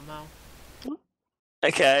layer somehow.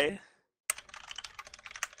 Okay.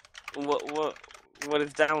 What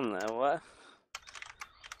is down there? What?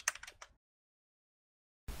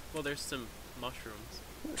 Well, there's some mushrooms.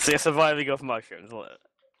 So you're surviving off mushrooms.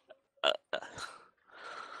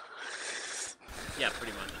 Yeah,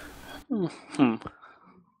 pretty much.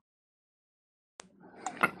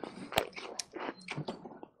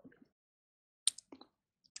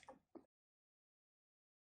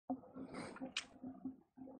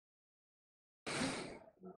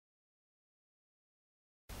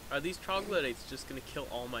 Are these troglodytes just gonna kill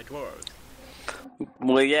all my dwarves?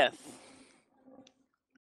 Well, yes.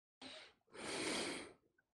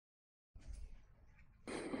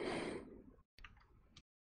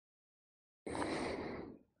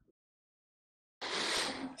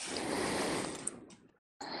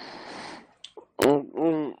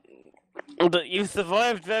 But you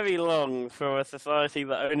survived very long for a society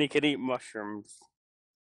that only can eat mushrooms.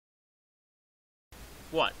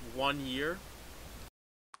 What, 1 year?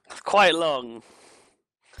 It's quite long.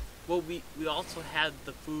 Well, we also had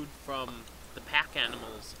the food from the pack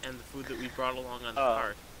animals and the food that we brought along on the Oh.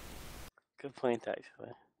 cart. Good point,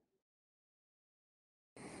 actually.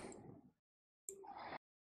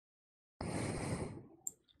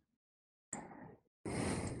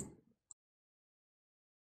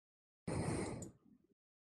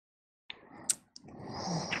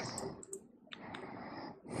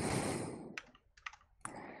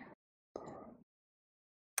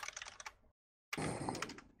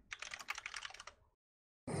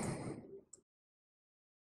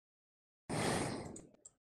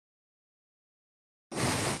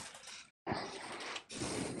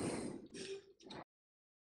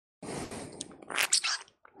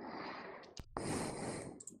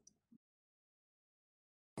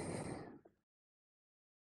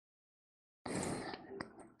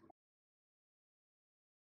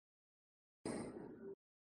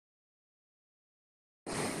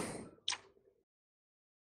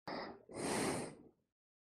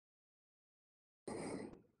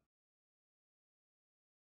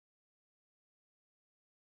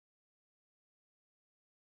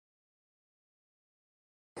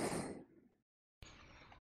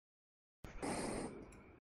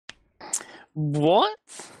 What?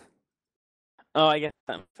 Oh, I guess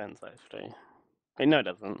that makes sense, actually. Wait, no, it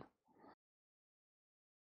doesn't.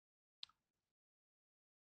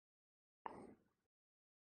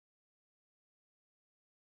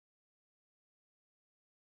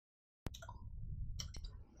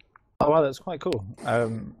 Oh wow, that's quite cool.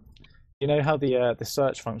 You know how the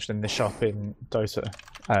search function in the shop in Dota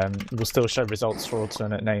will still show results for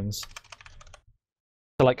alternate names.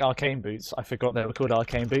 So like arcane boots, I forgot they were called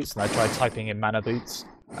arcane boots, and I tried typing in mana boots,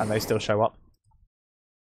 and they still show up.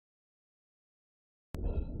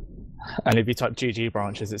 And if you type GG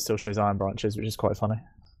branches, it still shows iron branches, which is quite funny.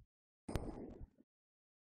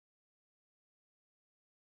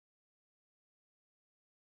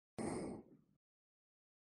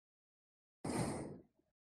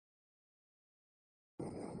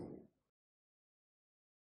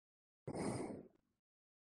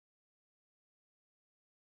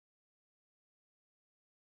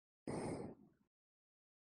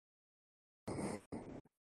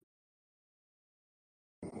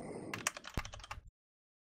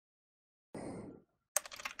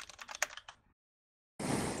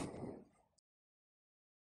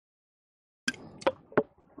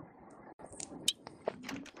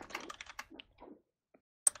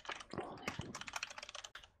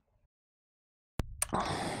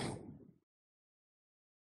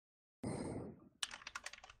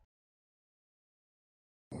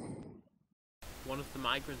 One of the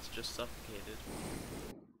migrants just suffocated.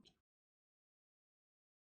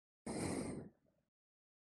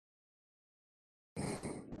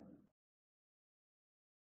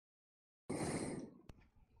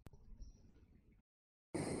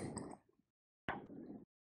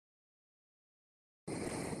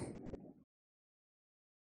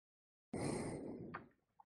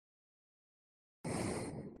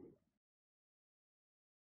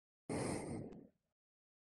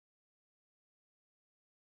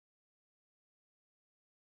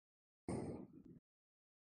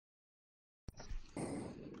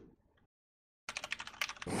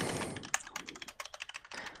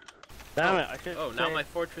 Damn it, I should Oh, now my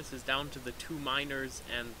fortress is down to the 2 miners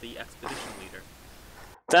and the expedition leader.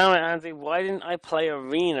 Damn it, Andy, why didn't I play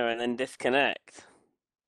Arena and then disconnect?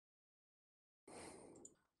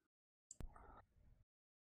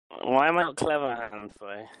 Why am I not clever,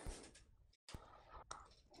 Hansway?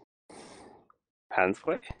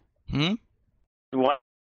 Hansway? Hmm? What?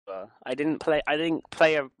 I didn't play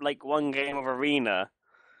like one game of Arena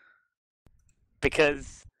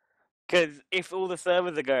because if all the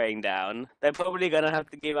servers are going down, they're probably going to have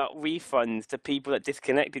to give out refunds to people that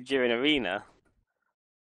disconnected during Arena.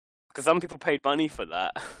 Because some people paid money for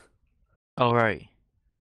that. Oh right.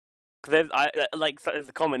 Because there's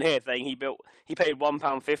a comment here saying he paid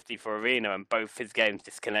 £1.50 for Arena and both his games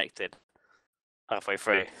disconnected halfway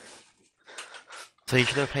through. So you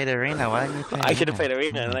should have played Arena. Why didn't you play? I should have Arena?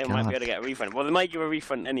 played Arena, Oh and my they might be God. able to get a refund. Well, they might give a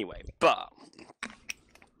refund anyway, but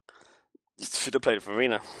should have played it for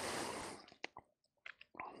Arena.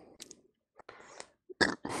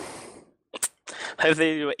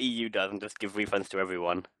 Hopefully, they do what EU does and just give refunds to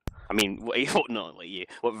everyone. I mean, not what EU,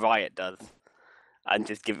 what Riot does, and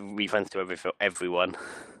just give refunds to everyone,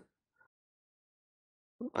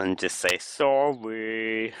 and just say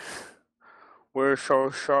sorry. We're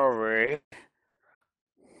so sorry.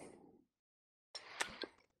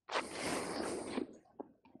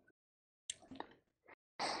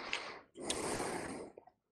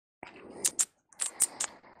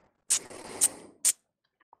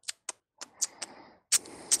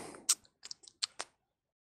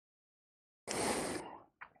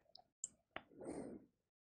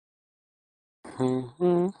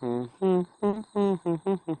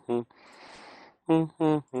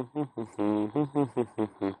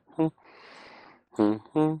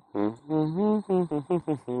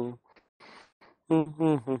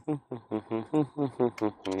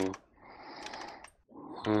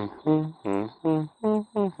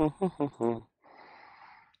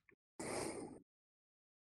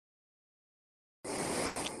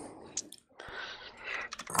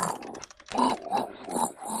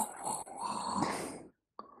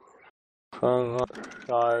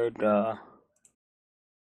 Cider.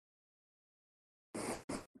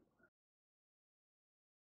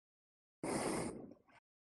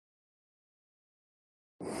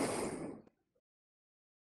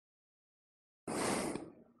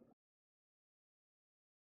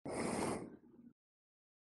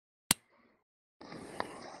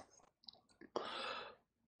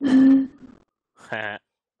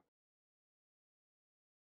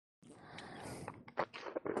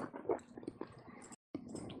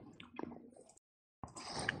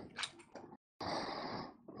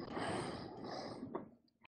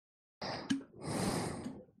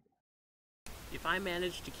 If I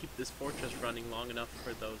manage to keep this fortress running long enough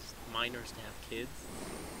for those miners to have kids,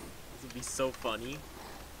 this would be so funny.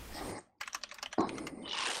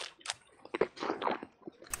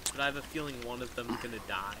 But I have a feeling one of them's gonna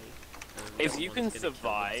die. If you can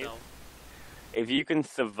survive,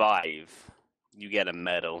 you get a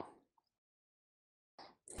medal.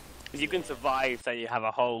 If you can survive, so you have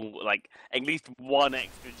a whole, like, at least one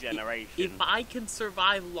extra generation. If I can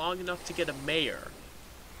survive long enough to get a mayor,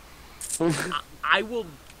 I will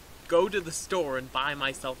go to the store and buy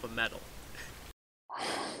myself a medal.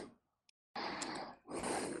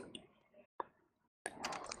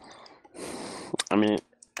 I mean,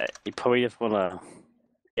 you probably just want to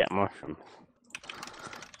get mushrooms.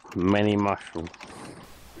 Many mushrooms.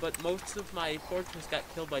 But most of my fortress got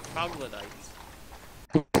killed by troglodytes.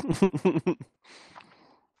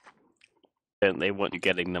 Don't they want you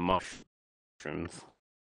getting the mushrooms?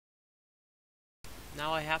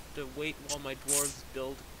 Now I have to wait while my dwarves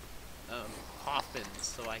build coffins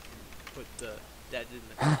so I can put the dead in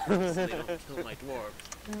the coffins so they don't kill my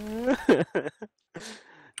dwarves.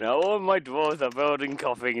 Now all my dwarves are building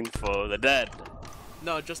coffins for the dead.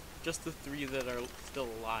 No, just the 3 that are still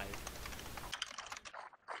alive.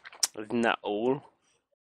 Isn't that all?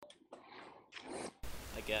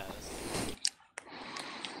 I guess.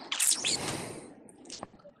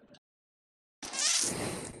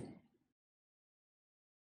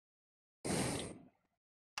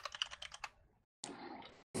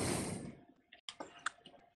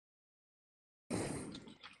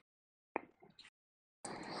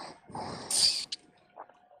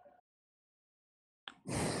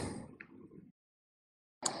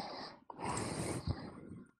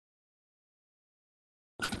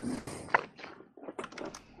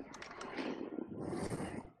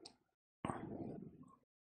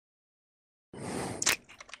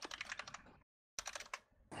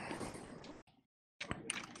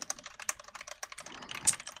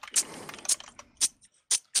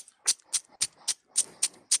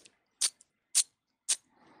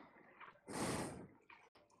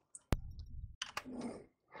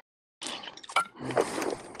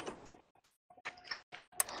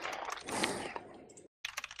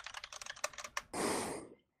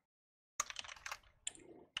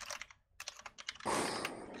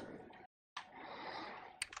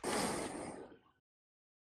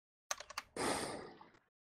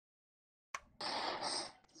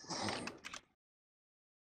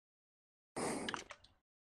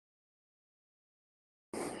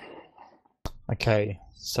 Okay,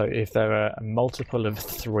 so if there are a multiple of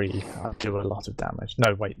 3, I'll do a lot of damage.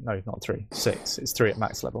 No, wait, no, not 3. 6. It's 3 at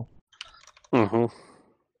max level. And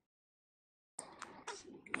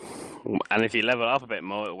if you level up a bit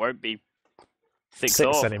more, it won't be 6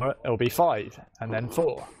 off. Anymore. It'll be 5, and then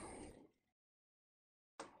 4.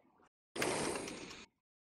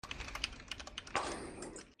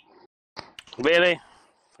 Really?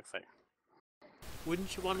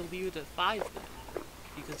 Wouldn't you want to leave it at 5 then?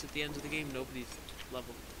 Because at the end of the game, nobody's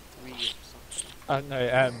level 3 or something.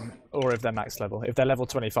 No, or if they're max level. If they're level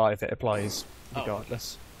 25, it applies Oh, okay.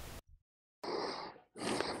 regardless.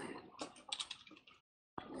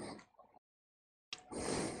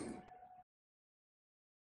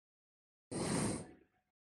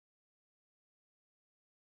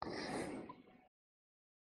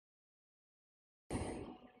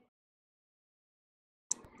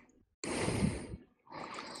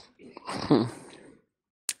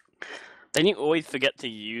 Then you always forget to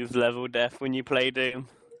use level death when you play Doom.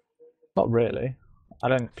 Not really. I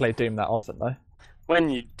don't play Doom that often though. When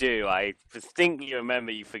you do, I distinctly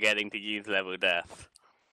remember you forgetting to use level death.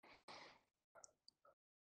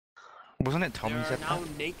 Wasn't it Tom who There are said now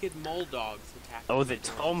that? naked mole dogs attacking. Oh, was the it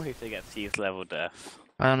dwarves. Tom who forgets to use level death?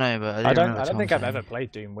 I don't know, but I don't remember Tom think I've saying. ever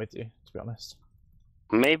played Doom with you, to be honest.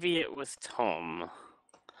 Maybe it was Tom.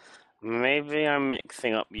 Maybe I'm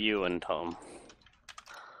mixing up you and Tom.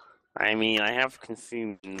 I mean, I have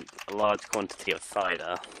consumed a large quantity of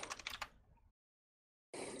cider.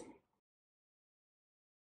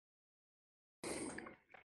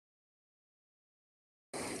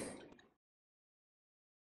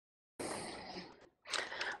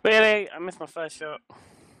 Really? I missed my first shot.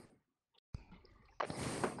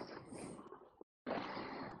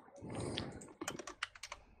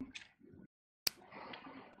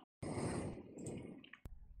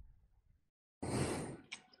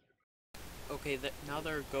 Okay, now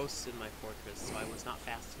there are ghosts in my fortress, so I was not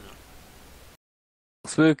fast enough.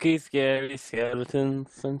 Spooky, scary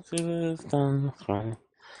skeletons, sensitive done right.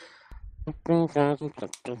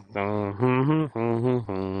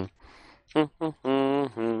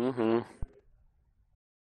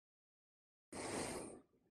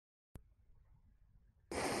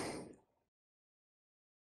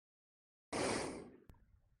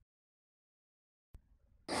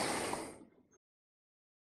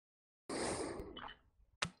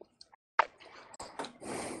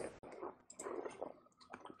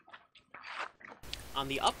 On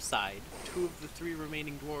the upside, 2 of the 3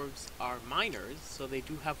 remaining dwarves are miners, so they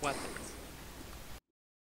do have weapons.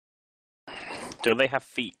 Do they have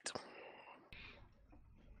feet?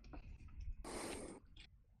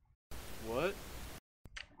 What?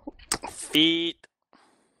 Feet.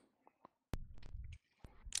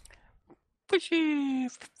 Fishy,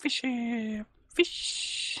 fishy,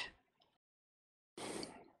 fish.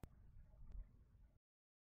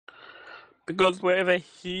 Because wherever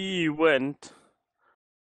he went,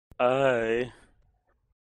 I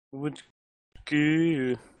would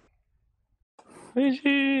go.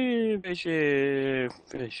 Fishy, fishy,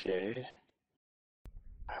 fishy,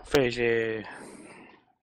 fishy.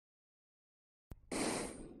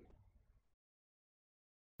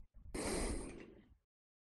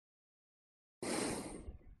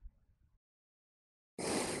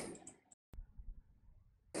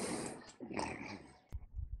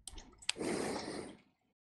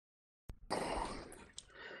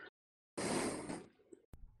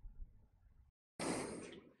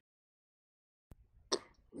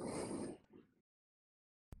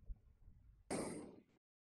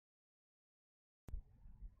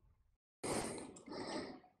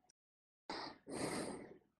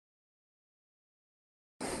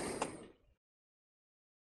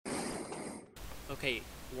 Okay,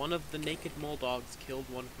 one of the naked mole dogs killed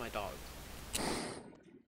one of my dogs.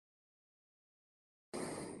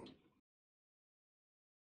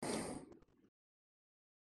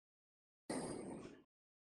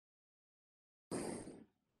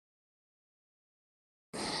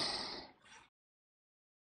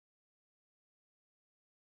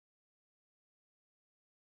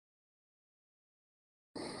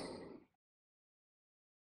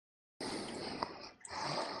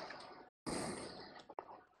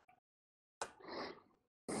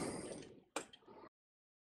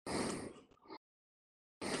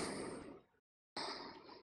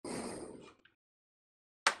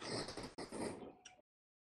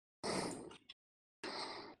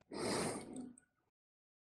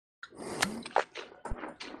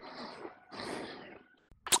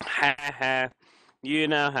 Ha ha. You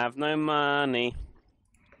now have no money.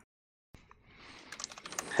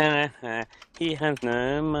 Ha ha. He has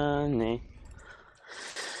no money.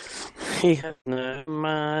 He has no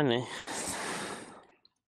money.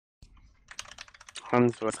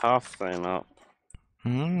 Hans was half thrown up.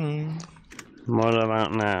 Hmm. What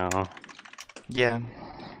about now? Yeah.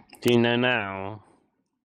 Do you know now?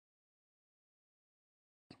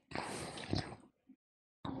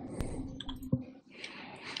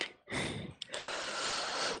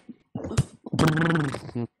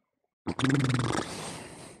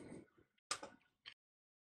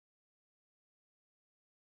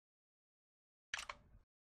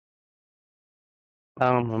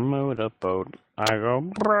 On a motorboat, I go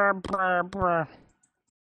brr brr brr.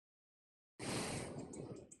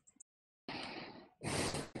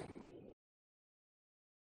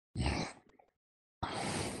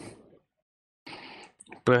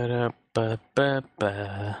 Ba-da-ba-ba-ba.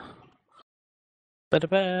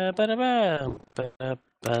 Ba-da-ba-ba-da-ba.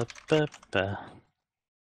 Ba-da-ba-ba-ba.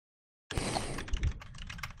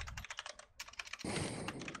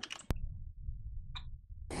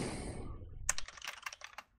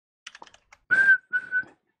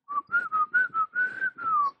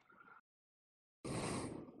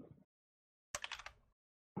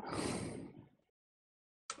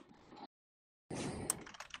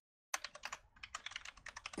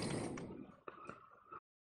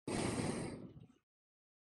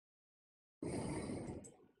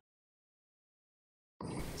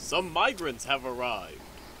 Some migrants have arrived.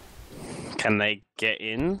 Can they get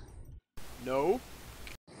in? No?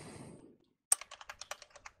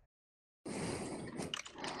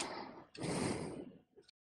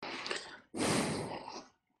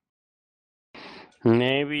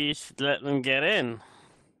 Maybe you should let them get in.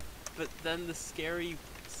 But then the scary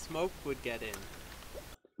smoke would get in.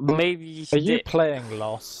 Maybe you Are should. you playing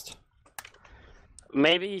Lost?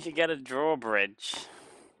 Maybe you should get a drawbridge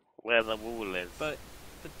where the wall is. But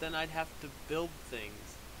then I'd have to build things.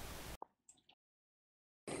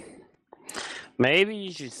 Maybe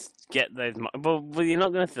you should get those. Well, you're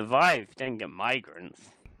not going to survive if you don't get migrants.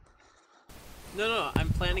 No, I'm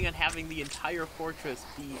planning on having the entire fortress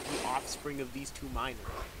be the offspring of these two miners.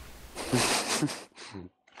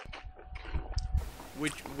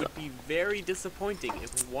 Which would be very disappointing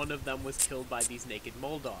if one of them was killed by these naked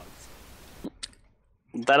mole dogs.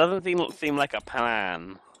 That doesn't seem like a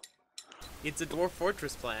plan. It's a dwarf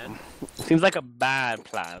fortress plan. Seems like a bad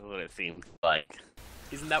plan, is what it seems like.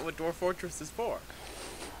 Isn't that what dwarf fortress is for?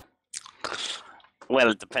 Well,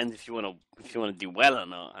 it depends if you want to do well or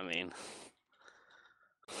not. I mean.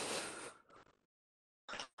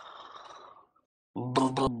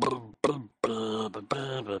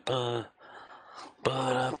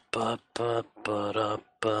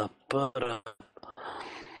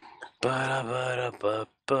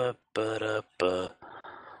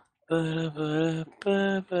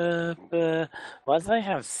 Why do they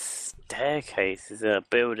have staircases in a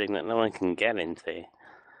building that no one can get into?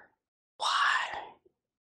 Why?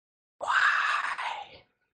 Why?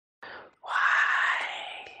 Why?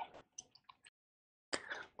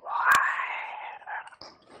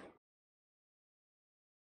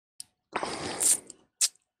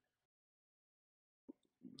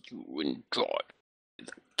 You enjoy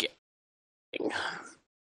the game.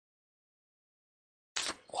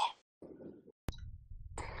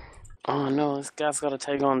 Oh no, this guy's got to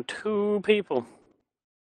take on 2 people.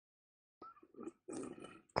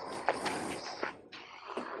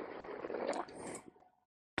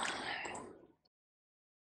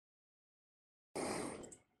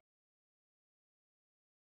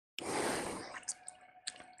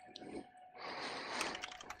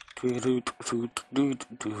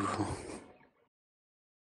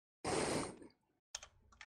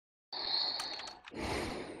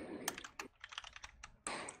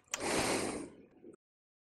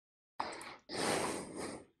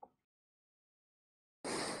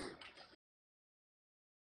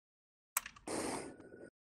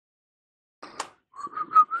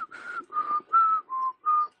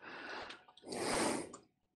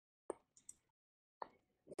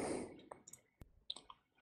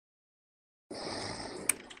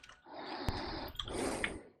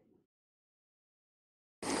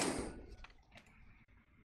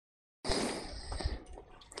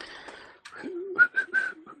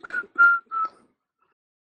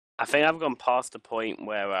 I think I've gone past the point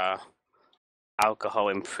where alcohol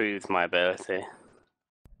improves my ability.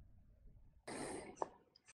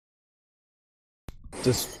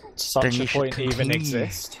 Does such Then a you should point even continue.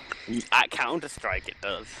 exist? At Counter-Strike it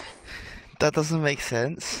does. That doesn't make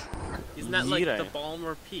sense. Isn't that like Zero. the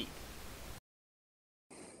Balmer Peak?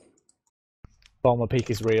 Bomber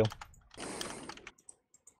Peak is real.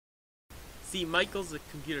 See, Michael's a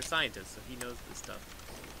computer scientist, so he knows this stuff.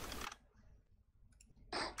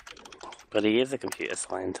 But he is a computer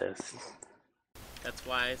scientist. That's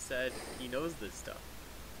why I said he knows this stuff.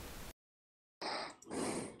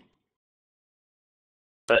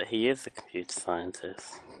 But he is a computer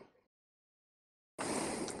scientist.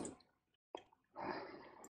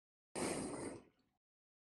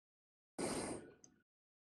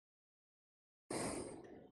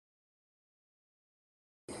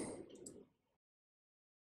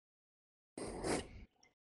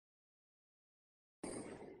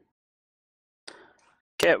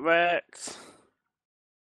 Get wrecked.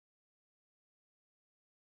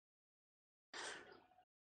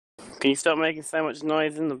 Can you stop making so much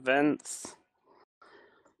noise in the vents?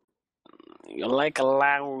 You're like a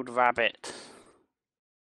loud rabbit.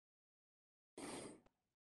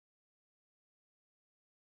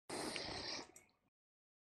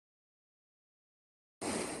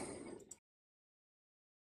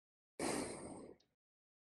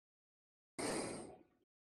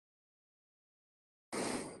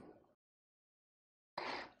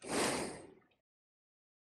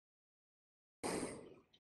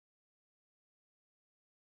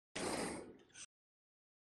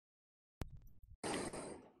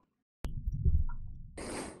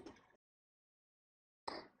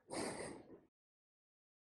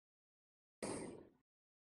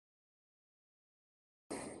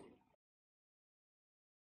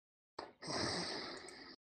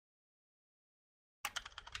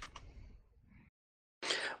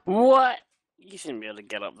 What? You shouldn't be able to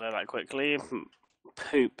get up there that quickly.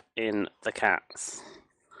 Poop in the cats.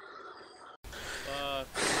 My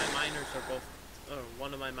miners are both. Oh,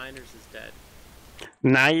 one of my miners is dead.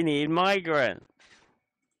 Now you need migrant.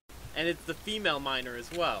 And it's the female miner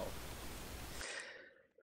as well.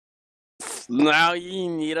 Now you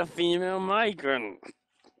need a female migrant.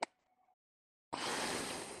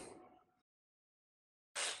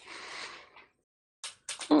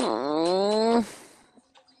 Aww.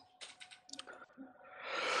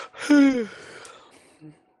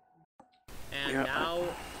 And now,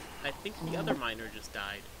 I think the other miner just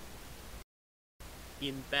died.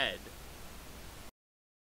 In bed.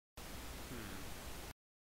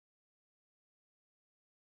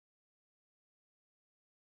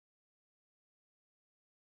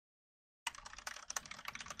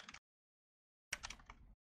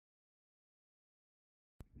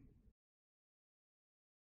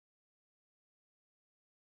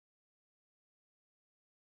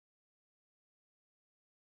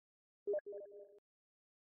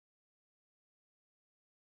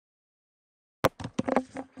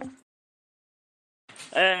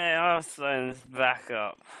 Hey, Arsen's back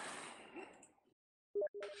up.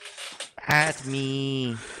 Add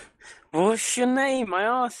me. What's your name? I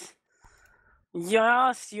asked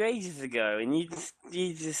you ages ago, and you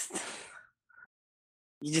just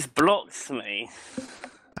blocked me.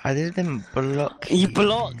 I didn't block You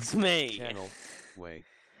blocked me. Channel, way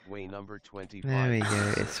number 25. There we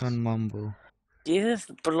go. It's on Mumble. You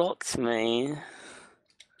just blocked me.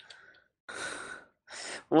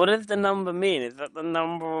 What does the number mean? Is that the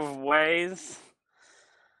number of ways?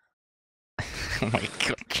 Oh my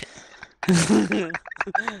god.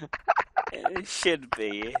 It should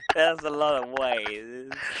be. That's a lot of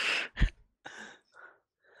ways. I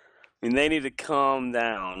mean, they need to calm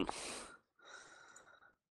down.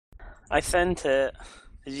 I sent it.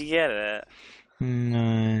 Did you get it?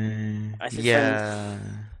 No. I should Yeah.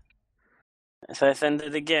 Should I send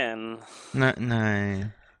it again? No.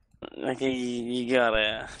 Okay, you got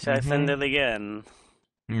it. Should I send it again?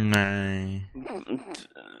 No.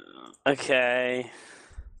 Okay.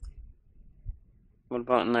 What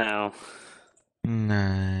about now?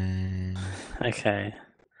 No. Okay.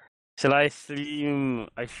 Shall I assume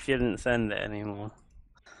I shouldn't send it anymore?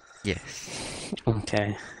 Yes.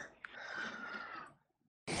 Okay.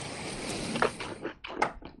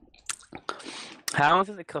 How much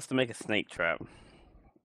does it cost to make a snake trap?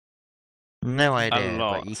 No idea,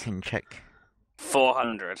 lot. but you can check.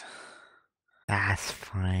 400. That's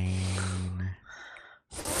fine.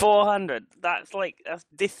 400. That's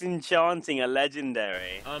disenchanting a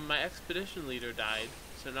legendary. My expedition leader died,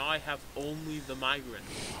 so now I have only the migrant.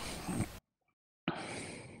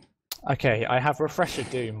 Okay, I have Refresher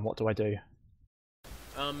Doom. What do I do?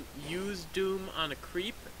 Use Doom on a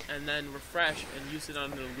creep, and then refresh and use it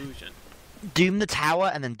on an illusion. Doom the tower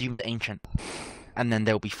and then doom the ancient. And then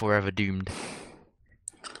they'll be forever doomed.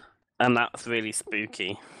 And that's really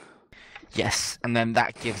spooky. Yes, and then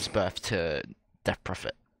that gives birth to Death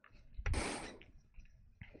Prophet.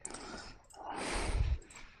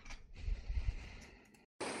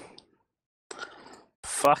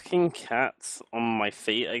 Fucking cats on my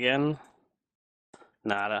feet again.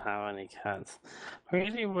 Nah, I don't have any cats. I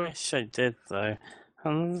really wish I did though.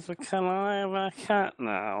 And can I have a cat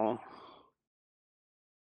now?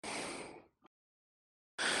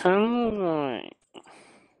 Alright.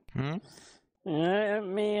 Let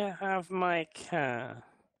me have my cat.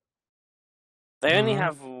 They only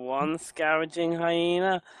have one scavenging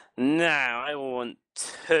hyena? Now I want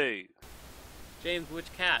 2. James,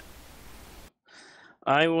 which cat?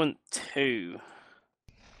 I want 2.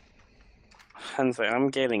 Handsay, I'm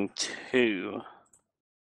getting 2.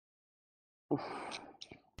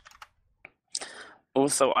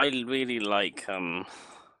 Also, I really like,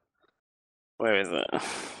 where is it?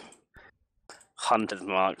 Hunter's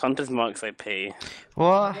Mark. Hunter's Mark's OP.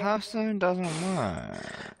 What? Hearthstone doesn't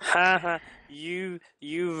work. Haha, you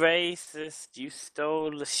racist. You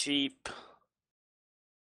stole the sheep.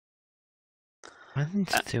 I didn't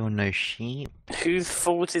steal no sheep. Whose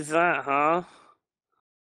fault is that, huh?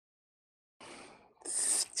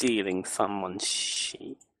 Stealing someone's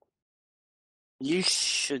sheep. You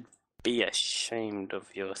should be ashamed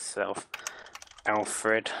of yourself,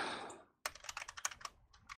 Alfred.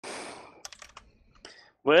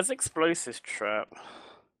 Where's Explosive Trap? I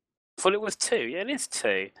thought it was 2. Yeah, it is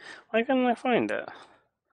 2. Why can't I find it?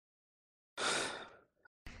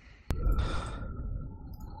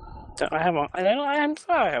 I don't know I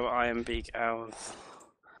have Iron Beak Owls.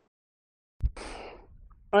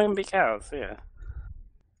 Iron Beak Owls, yeah.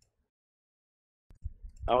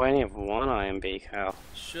 Oh, I only have one Iron Beak Owl.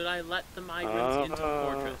 Should I let the migrants into the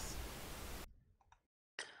fortress?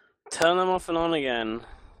 Turn them off and on again.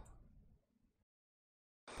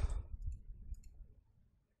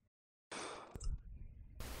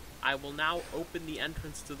 I will now open the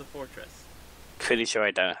entrance to the fortress. Pretty sure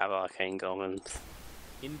I don't have arcane goblins.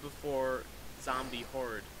 In before zombie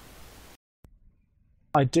horde.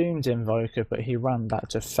 I doomed Invoker, but he ran back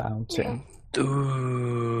to Fountain.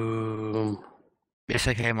 Doom. It's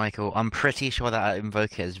okay, Michael. I'm pretty sure that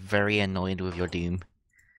Invoker is very annoyed with your doom.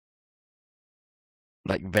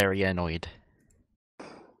 Like, very annoyed.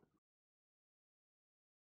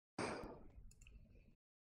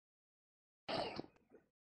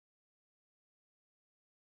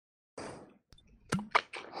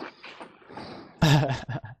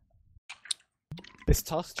 This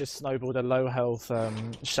Tusk just snowballed a low health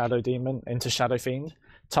Shadow Demon into Shadow Fiend.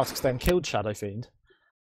 Tusks then killed Shadow Fiend.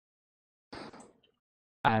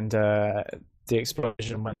 And the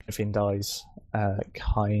explosion when the Fiend dies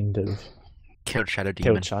kind of Killed Shadow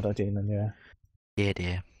Demon. killed Shadow Demon, yeah. Dear,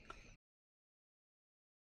 dear.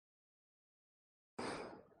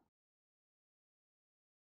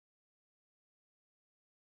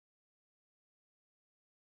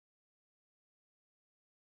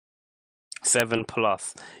 Seven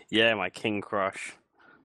plus. Yeah, my King Crush.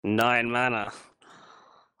 9 mana.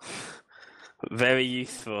 Very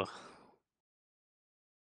useful.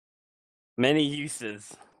 Many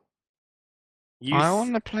uses. I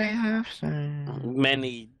want to play Hearthstone.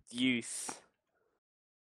 Many use.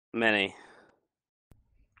 Many.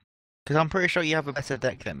 Because I'm pretty sure you have a better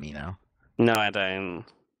deck than me now. No, I don't.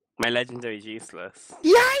 My legendary is useless.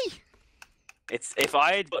 Yay! It's if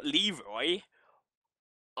I had got Leroy,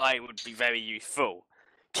 I would be very useful.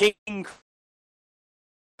 King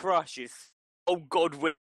Crush is God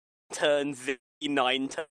will turns in 9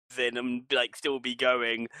 turns in and like still be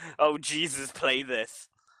going. Oh Jesus, play this.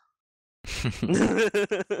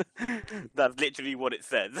 That's literally what it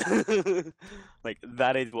says. Like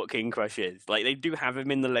that is what King Crush is. Like they do have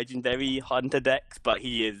him in the legendary hunter decks, but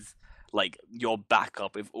he is like your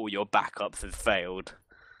backup if all your backups have failed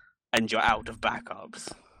and you're out of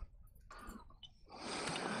backups.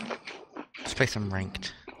 Let's play some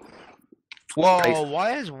ranked. Whoa,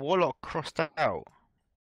 why is Warlock crossed out?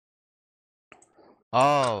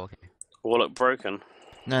 Oh, okay. Warlock broken.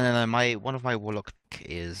 No. One of my Warlock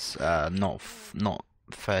is not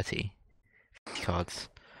 30 cards.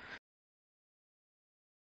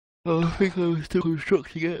 I think I was still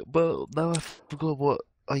constructing it, but now I forgot what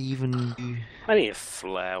I even do. I need a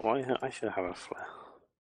flare. Why? I should have a flare.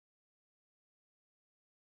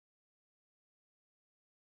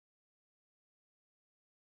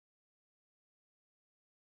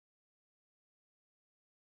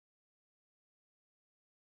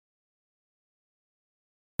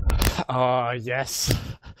 Ah, yes.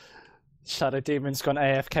 Shadow Demon's gone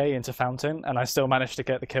AFK into Fountain, and I still managed to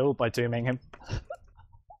get the kill by dooming him.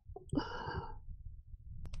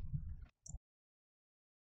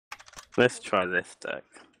 Let's try this deck.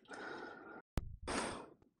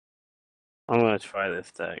 I'm gonna try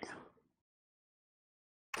this deck.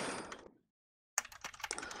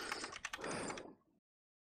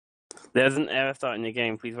 There's an error starting your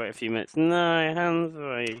game. Please wait a few minutes. No,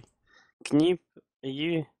 Hansway. Can you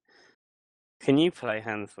play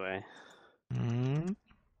Hansway? Hmm?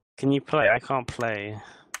 Can you play? I can't play.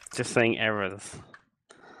 Just saying errors.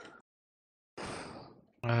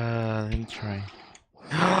 Let me try.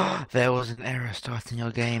 There was an error starting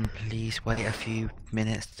your game. Please wait a few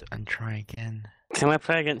minutes and try again. Can I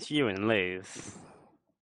play against you and lose?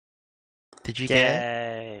 Did you get it?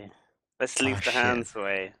 Yay! Let's leave Oh, the shit.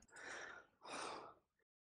 Hansway.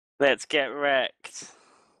 Let's get wrecked.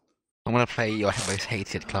 I'm gonna play your most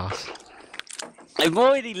hated class. I've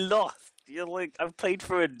already lost. You're like I've played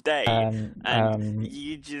for a day, and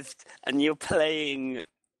Um, you're playing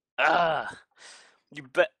You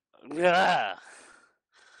bet.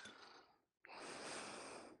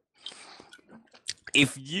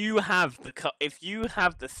 If you have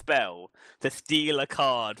the spell to steal a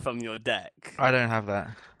card from your deck. I don't have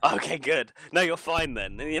that. Okay, good. No, you're fine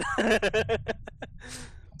then.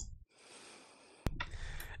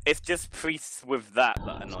 It's just priests with that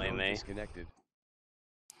annoy Zone me. disconnected.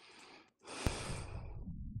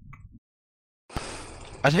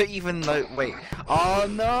 I don't even know. Wait. Oh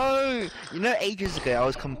no! You know, ages ago I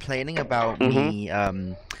was complaining about me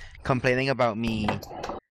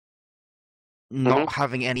not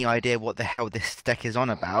having any idea what the hell this deck is on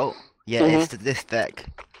about. Yeah, it's this deck.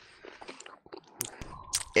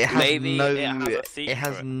 It has Maybe no. it has a It has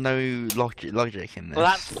secret. no logic in this.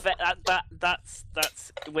 Well,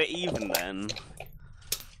 that's we're even then.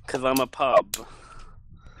 Cause I'm a pub.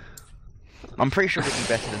 I'm pretty sure we'd be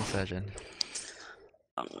better than Surgeon.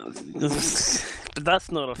 But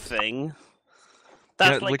that's not a thing.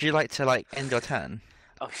 That's Would you like to end your turn?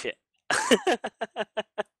 Oh shit.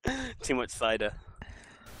 Too much cider.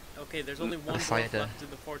 Okay, there's only one dwarf cider. left in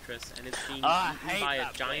the fortress, and it's being I eaten hate by a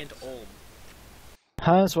that giant place. olm.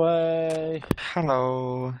 Hasway.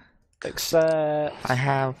 Hello. Accept. I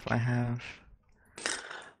have.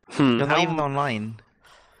 You're not How- even online.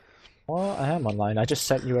 What? I am online. I just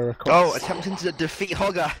sent you a request. Oh, attempting to defeat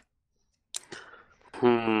Hogger.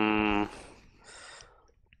 Hmm.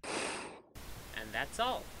 And that's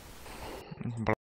all.